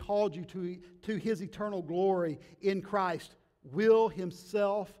who has called you to his eternal glory in Christ will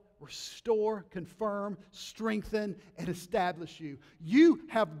himself restore, confirm, strengthen, and establish you. You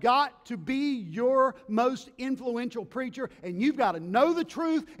have got to be your most influential preacher, and you've got to know the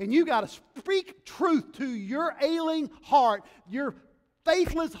truth, and you've got to speak truth to your ailing heart, your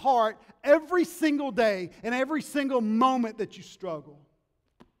faithless heart, every single day and every single moment that you struggle.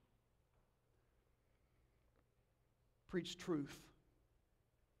 Preach truth,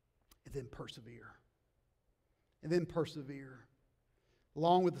 and then persevere. And then persevere.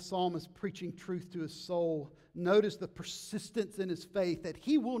 Along with the psalmist preaching truth to his soul, notice the persistence in his faith that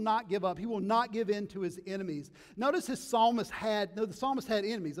he will not give up. He will not give in to his enemies. Notice the psalmist had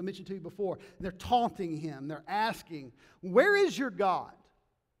enemies. I mentioned to you before. They're taunting him. They're asking, where is your God?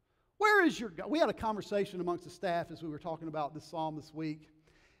 Where is your God? We had a conversation amongst the staff as we were talking about this psalm this week.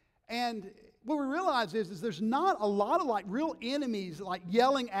 And what we realized is there's not a lot of like real enemies like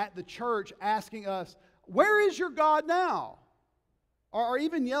yelling at the church asking us, where is your God now? Or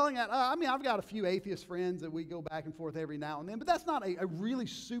even yelling at, I've got a few atheist friends that we go back and forth every now and then, but that's not a really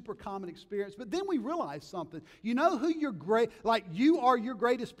super common experience. But then we realize something. You know who you are your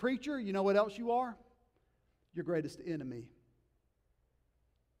greatest preacher? You know what else you are? Your greatest enemy.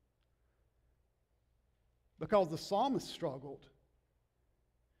 Because the psalmist struggled.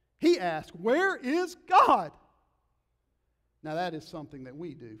 He asked, where is God? Now that is something that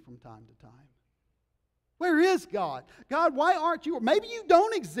we do from time to time. Where is God? God, why aren't you? Maybe you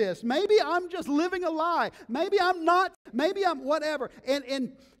don't exist. Maybe I'm just living a lie. Maybe I'm not. Maybe I'm whatever.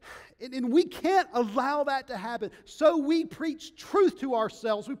 And we can't allow that to happen. So we preach truth to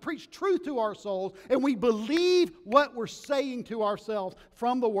ourselves. We preach truth to our souls. And we believe what we're saying to ourselves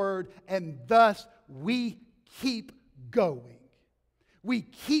from the Word. And thus we keep going. We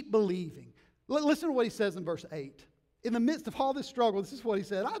keep believing. Listen to what he says in verse 8. In the midst of all this struggle, this is what he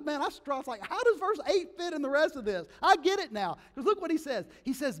said. I was like, how does verse 8 fit in the rest of this? I get it now. Because look what he says.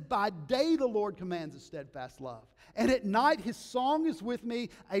 He says, by day the Lord commands his steadfast love. And at night his song is with me,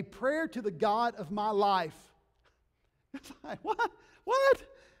 a prayer to the God of my life. It's like, what? What?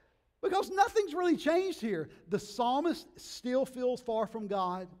 Because nothing's really changed here. The psalmist still feels far from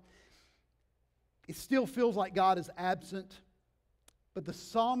God. It still feels like God is absent. But the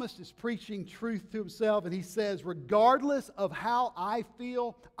psalmist is preaching truth to himself, and he says, regardless of how I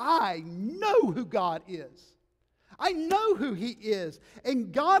feel, I know who God is. I know who He is.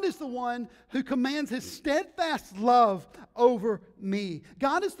 And God is the one who commands His steadfast love over me.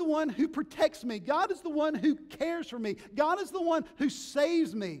 God is the one who protects me. God is the one who cares for me. God is the one who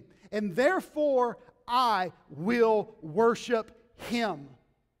saves me. And therefore, I will worship Him.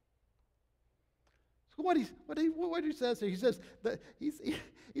 So what he says here,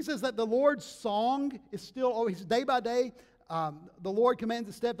 he says that the Lord's song is still, he's day by day, the Lord commands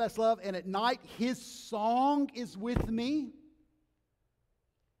a steadfast love, and at night His song is with me.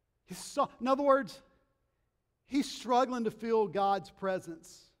 In other words, he's struggling to feel God's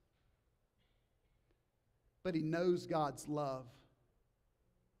presence, but he knows God's love,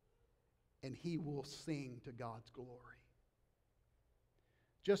 and he will sing to God's glory.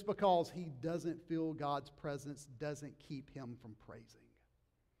 Just because he doesn't feel God's presence doesn't keep him from praising.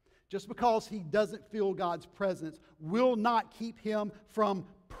 Just because he doesn't feel God's presence will not keep him from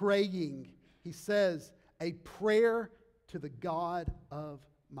praying. He says, a prayer to the God of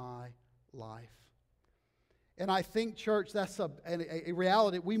my life. And I think, church, that's a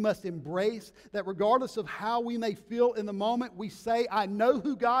reality we must embrace, that regardless of how we may feel in the moment, we say, I know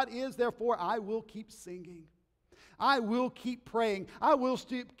who God is, therefore I will keep singing. I will keep praying. I will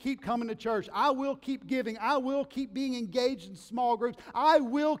keep coming to church. I will keep giving. I will keep being engaged in small groups. I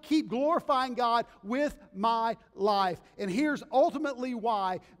will keep glorifying God with my life. And here's ultimately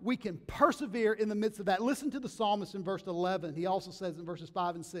why we can persevere in the midst of that. Listen to the psalmist in verse 11. He also says in verses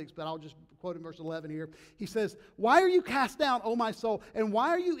 5 and 6, but I'll just quote in verse 11 here. He says, why are you cast down, O my soul, and why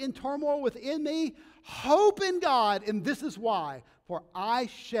are you in turmoil within me? Hope in God, and this is why. For I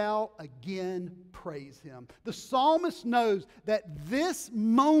shall again praise Him. The psalmist knows that this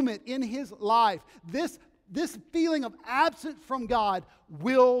moment in his life, this feeling of absence from God,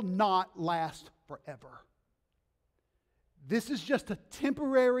 will not last forever. This is just a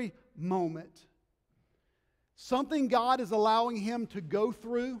temporary moment. Something God is allowing him to go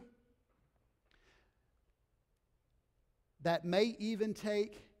through that may even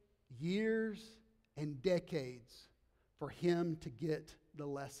take years and decades for him to get the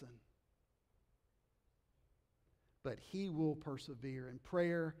lesson. But he will persevere in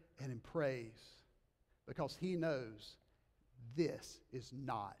prayer and in praise because he knows this is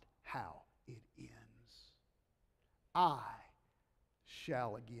not how it ends. I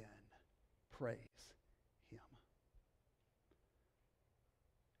shall again praise Him.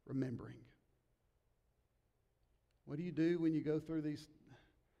 Remembering. What do you do when you go through these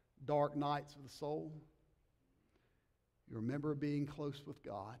dark nights of the soul? You remember being close with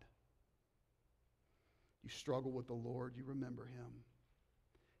God. You struggle with the Lord. You remember Him.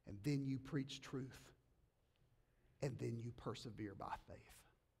 And then you preach truth. And then you persevere by faith.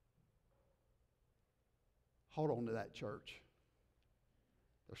 Hold on to that, church.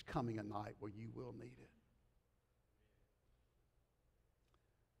 There's coming a night where you will need it.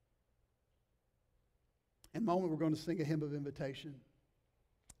 In a moment, we're going to sing a hymn of invitation.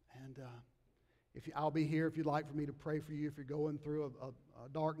 And I'll be here if you'd like for me to pray for you. If you're going through a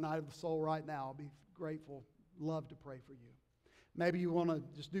dark night of the soul right now, I'll be grateful. Love to pray for you. Maybe you want to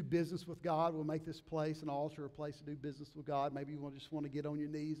just do business with God. We'll make this place an altar, a place to do business with God. Maybe you just want to get on your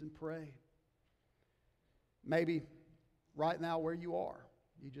knees and pray. Maybe right now where you are,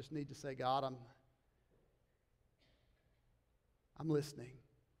 you just need to say, God, I'm listening.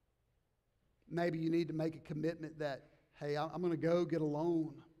 Maybe you need to make a commitment that, hey, I'm going to go get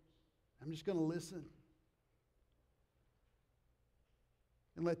alone. I'm just going to listen.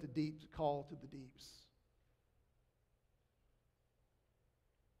 And let the deeps call to the deeps.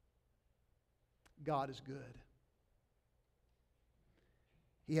 God is good.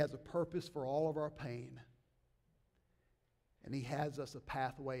 He has a purpose for all of our pain. And He has us a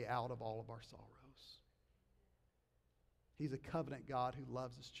pathway out of all of our sorrows. He's a covenant God who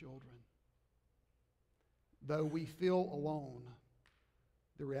loves His children. Though we feel alone,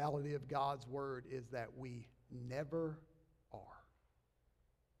 the reality of God's word is that we never are.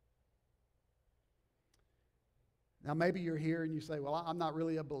 Now, maybe you're here and you say, well, I'm not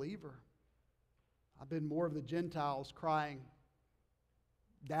really a believer. I've been more of the Gentiles crying,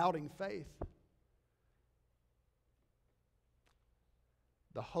 doubting faith.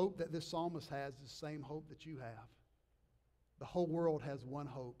 The hope that this psalmist has is the same hope that you have. The whole world has one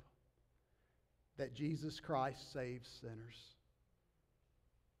hope, that Jesus Christ saves sinners.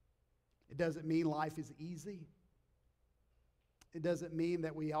 It doesn't mean life is easy. It doesn't mean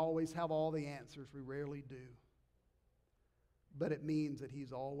that we always have all the answers. We rarely do. But it means that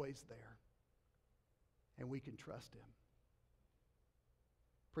He's always there. And we can trust Him.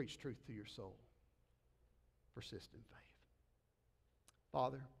 Preach truth to your soul. Persist in faith.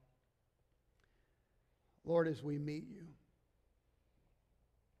 Father, Lord, as we meet you,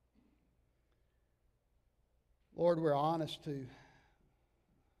 Lord, we're honest to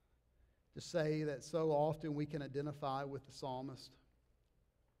say that so often we can identify with the psalmist.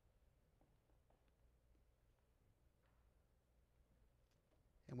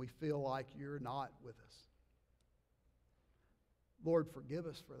 And we feel like you're not with us. Lord, forgive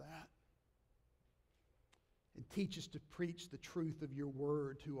us for that. And teach us to preach the truth of your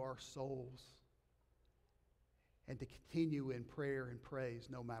word to our souls. And to continue in prayer and praise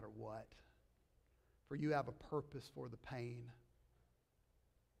no matter what. For you have a purpose for the pain.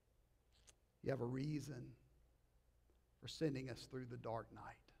 You have a reason for sending us through the dark night.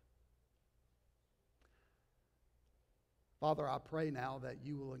 Father, I pray now that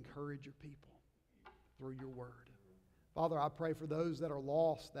you will encourage your people through your word. Father, I pray for those that are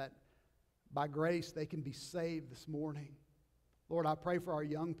lost, that by grace they can be saved this morning. Lord, I pray for our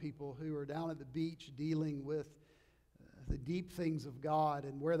young people who are down at the beach dealing with the deep things of God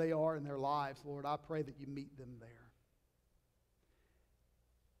and where they are in their lives. Lord, I pray that you meet them there.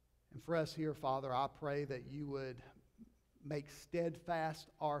 And for us here, Father, I pray that you would make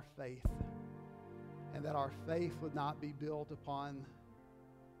steadfast our faith, and that our faith would not be built upon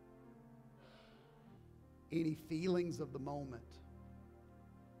any feelings of the moment,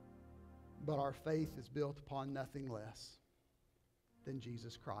 but our faith is built upon nothing less than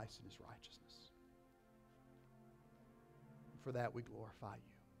Jesus Christ and his righteousness. For that we glorify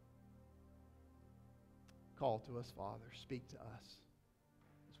you. Call to us, Father. Speak to us,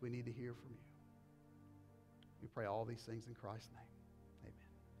 as we need to hear from you. We pray all these things in Christ's name. Amen.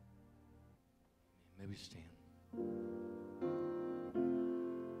 Maybe stand.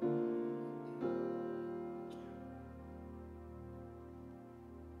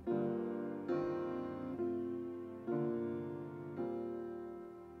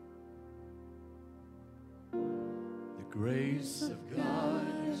 The grace of God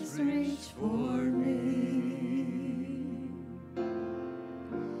has reached for me,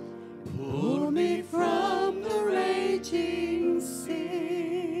 pulled me from the raging sea,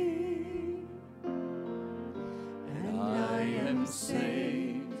 and I am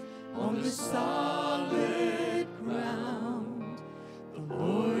safe on the solid ground. The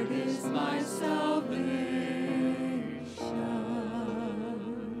Lord is my salvation.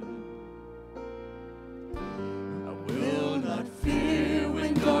 I will not fear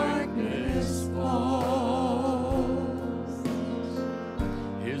when darkness falls.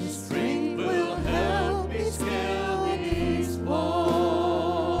 His strength will help me scale these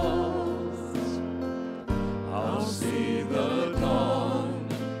walls. I'll see the dawn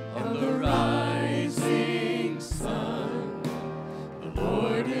and the rising sun. The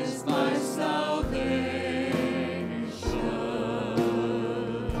Lord is my salvation.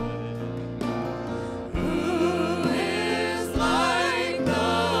 Who is like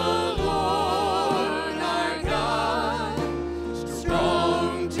the Lord our God,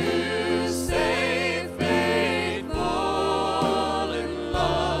 strong to save, faithful in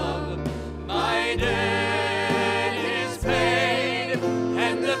love? My debt is paid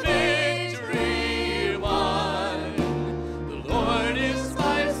and the victory won. The Lord is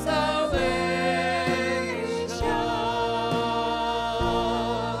my salvation.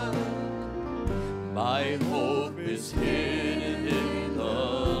 My hope is hidden in the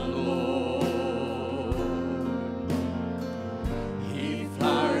Lord. He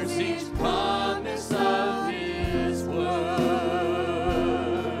flowers each promise of his word.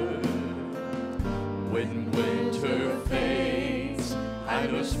 When winter fades, I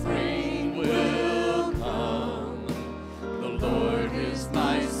know spring will come. The Lord is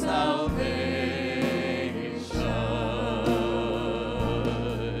my salvation.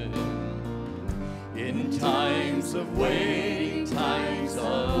 In times of waiting, times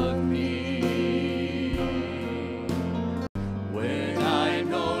of need, when I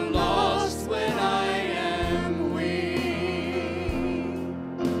know lost, when I am weak,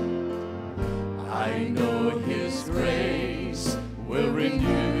 I know his grace will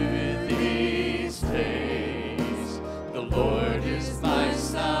renew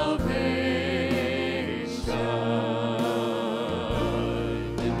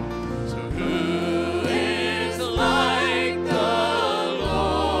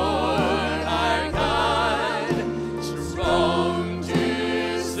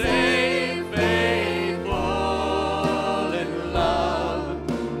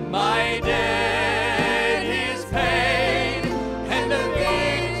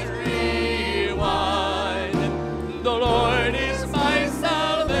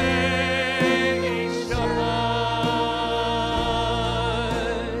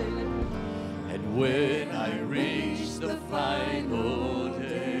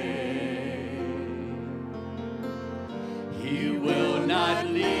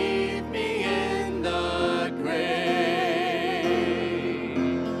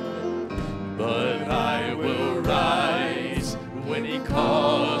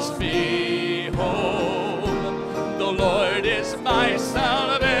draws me home. The Lord is my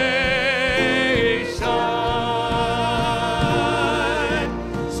salvation.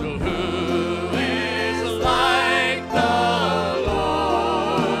 So who is like the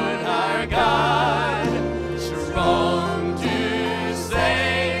Lord our God, strong to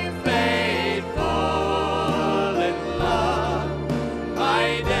save, faithful in love?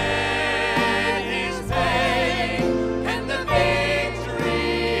 My debt is paid and the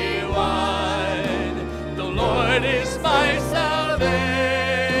victory won. The Lord is my salvation.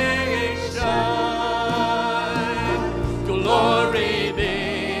 Glory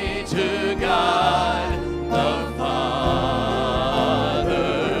be to God the Father.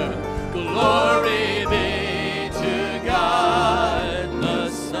 Glory be to God the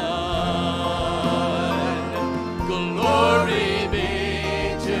Son. Glory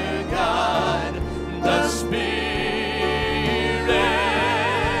be to God the Spirit.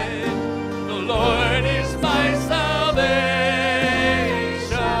 The Lord is my salvation.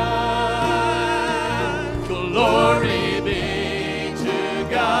 Glory be to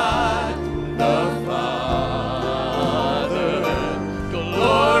God the Father.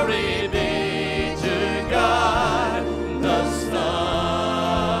 Glory be to God the Son.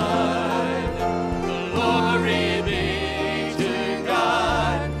 Glory be to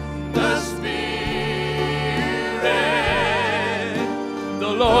God the Spirit.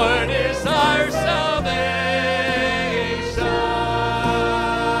 The Lord is our salvation.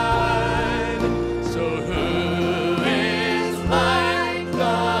 So who is like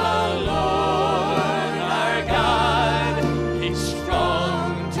the Lord our God? He's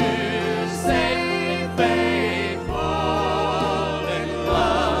strong to save, faithful in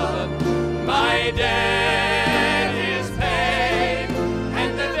love. My debt is paid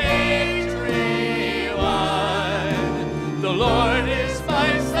and the victory won. The Lord is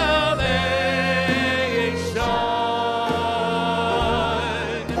my salvation.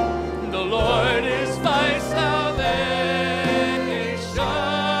 The Lord is my salvation.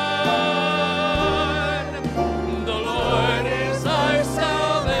 The Lord is our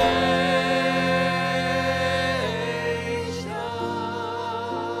salvation.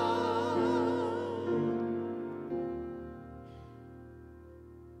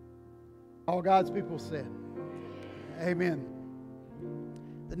 All God's people said, amen.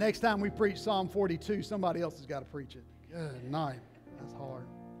 The next time we preach Psalm 42, somebody else has got to preach it. Good night. That's hard.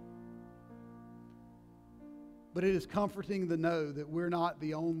 But it is comforting to know that we're not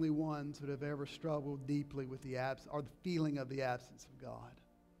the only ones that have ever struggled deeply with the absence or the feeling of the absence of God.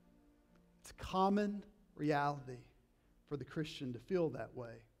 It's a common reality for the Christian to feel that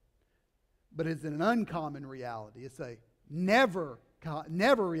way. But it's an uncommon reality. It's a never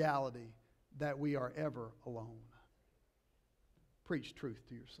reality that we are ever alone. Preach truth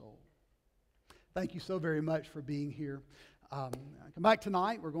to your soul. Thank you so very much for being here. Come back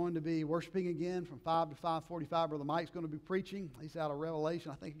tonight. We're going to be worshiping again from 5 to 5:45. Brother Mike's going to be preaching. He's out of Revelation.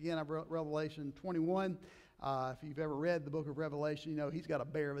 I think, again, I've read Revelation 21. If you've ever read the book of Revelation, you know he's got a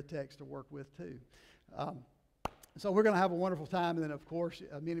bear of a text to work with, too. So we're going to have a wonderful time. And then, of course,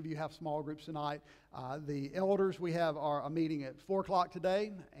 many of you have small groups tonight. The elders, we have a meeting at 4 o'clock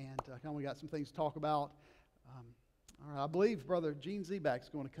today. And we got some things to talk about. All right, I believe Brother Gene Zebak is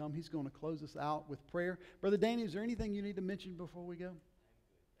going to come. He's going to close us out with prayer. Brother Danny, is there anything you need to mention before we go?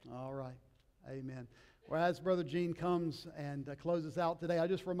 All right. Amen. Well, as Brother Gene comes and closes out today, I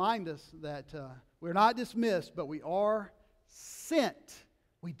just remind us that we're not dismissed, but we are sent.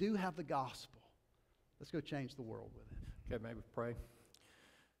 We do have the gospel. Let's go change the world with it. Okay, maybe pray.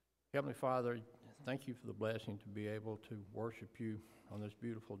 Heavenly Father, thank you for the blessing to be able to worship you on this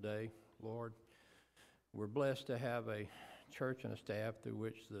beautiful day, Lord. We're blessed to have a church and a staff through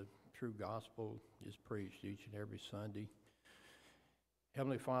which the true gospel is preached each and every Sunday.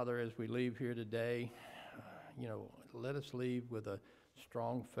 Heavenly Father, as we leave here today, let us leave with a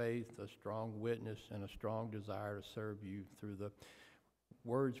strong faith, a strong witness, and a strong desire to serve you through the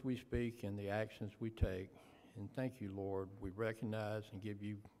words we speak and the actions we take. And thank you, Lord. We recognize and give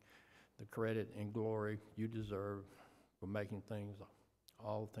you the credit and glory you deserve for making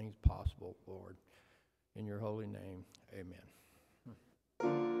all things possible, Lord. In your holy name, amen.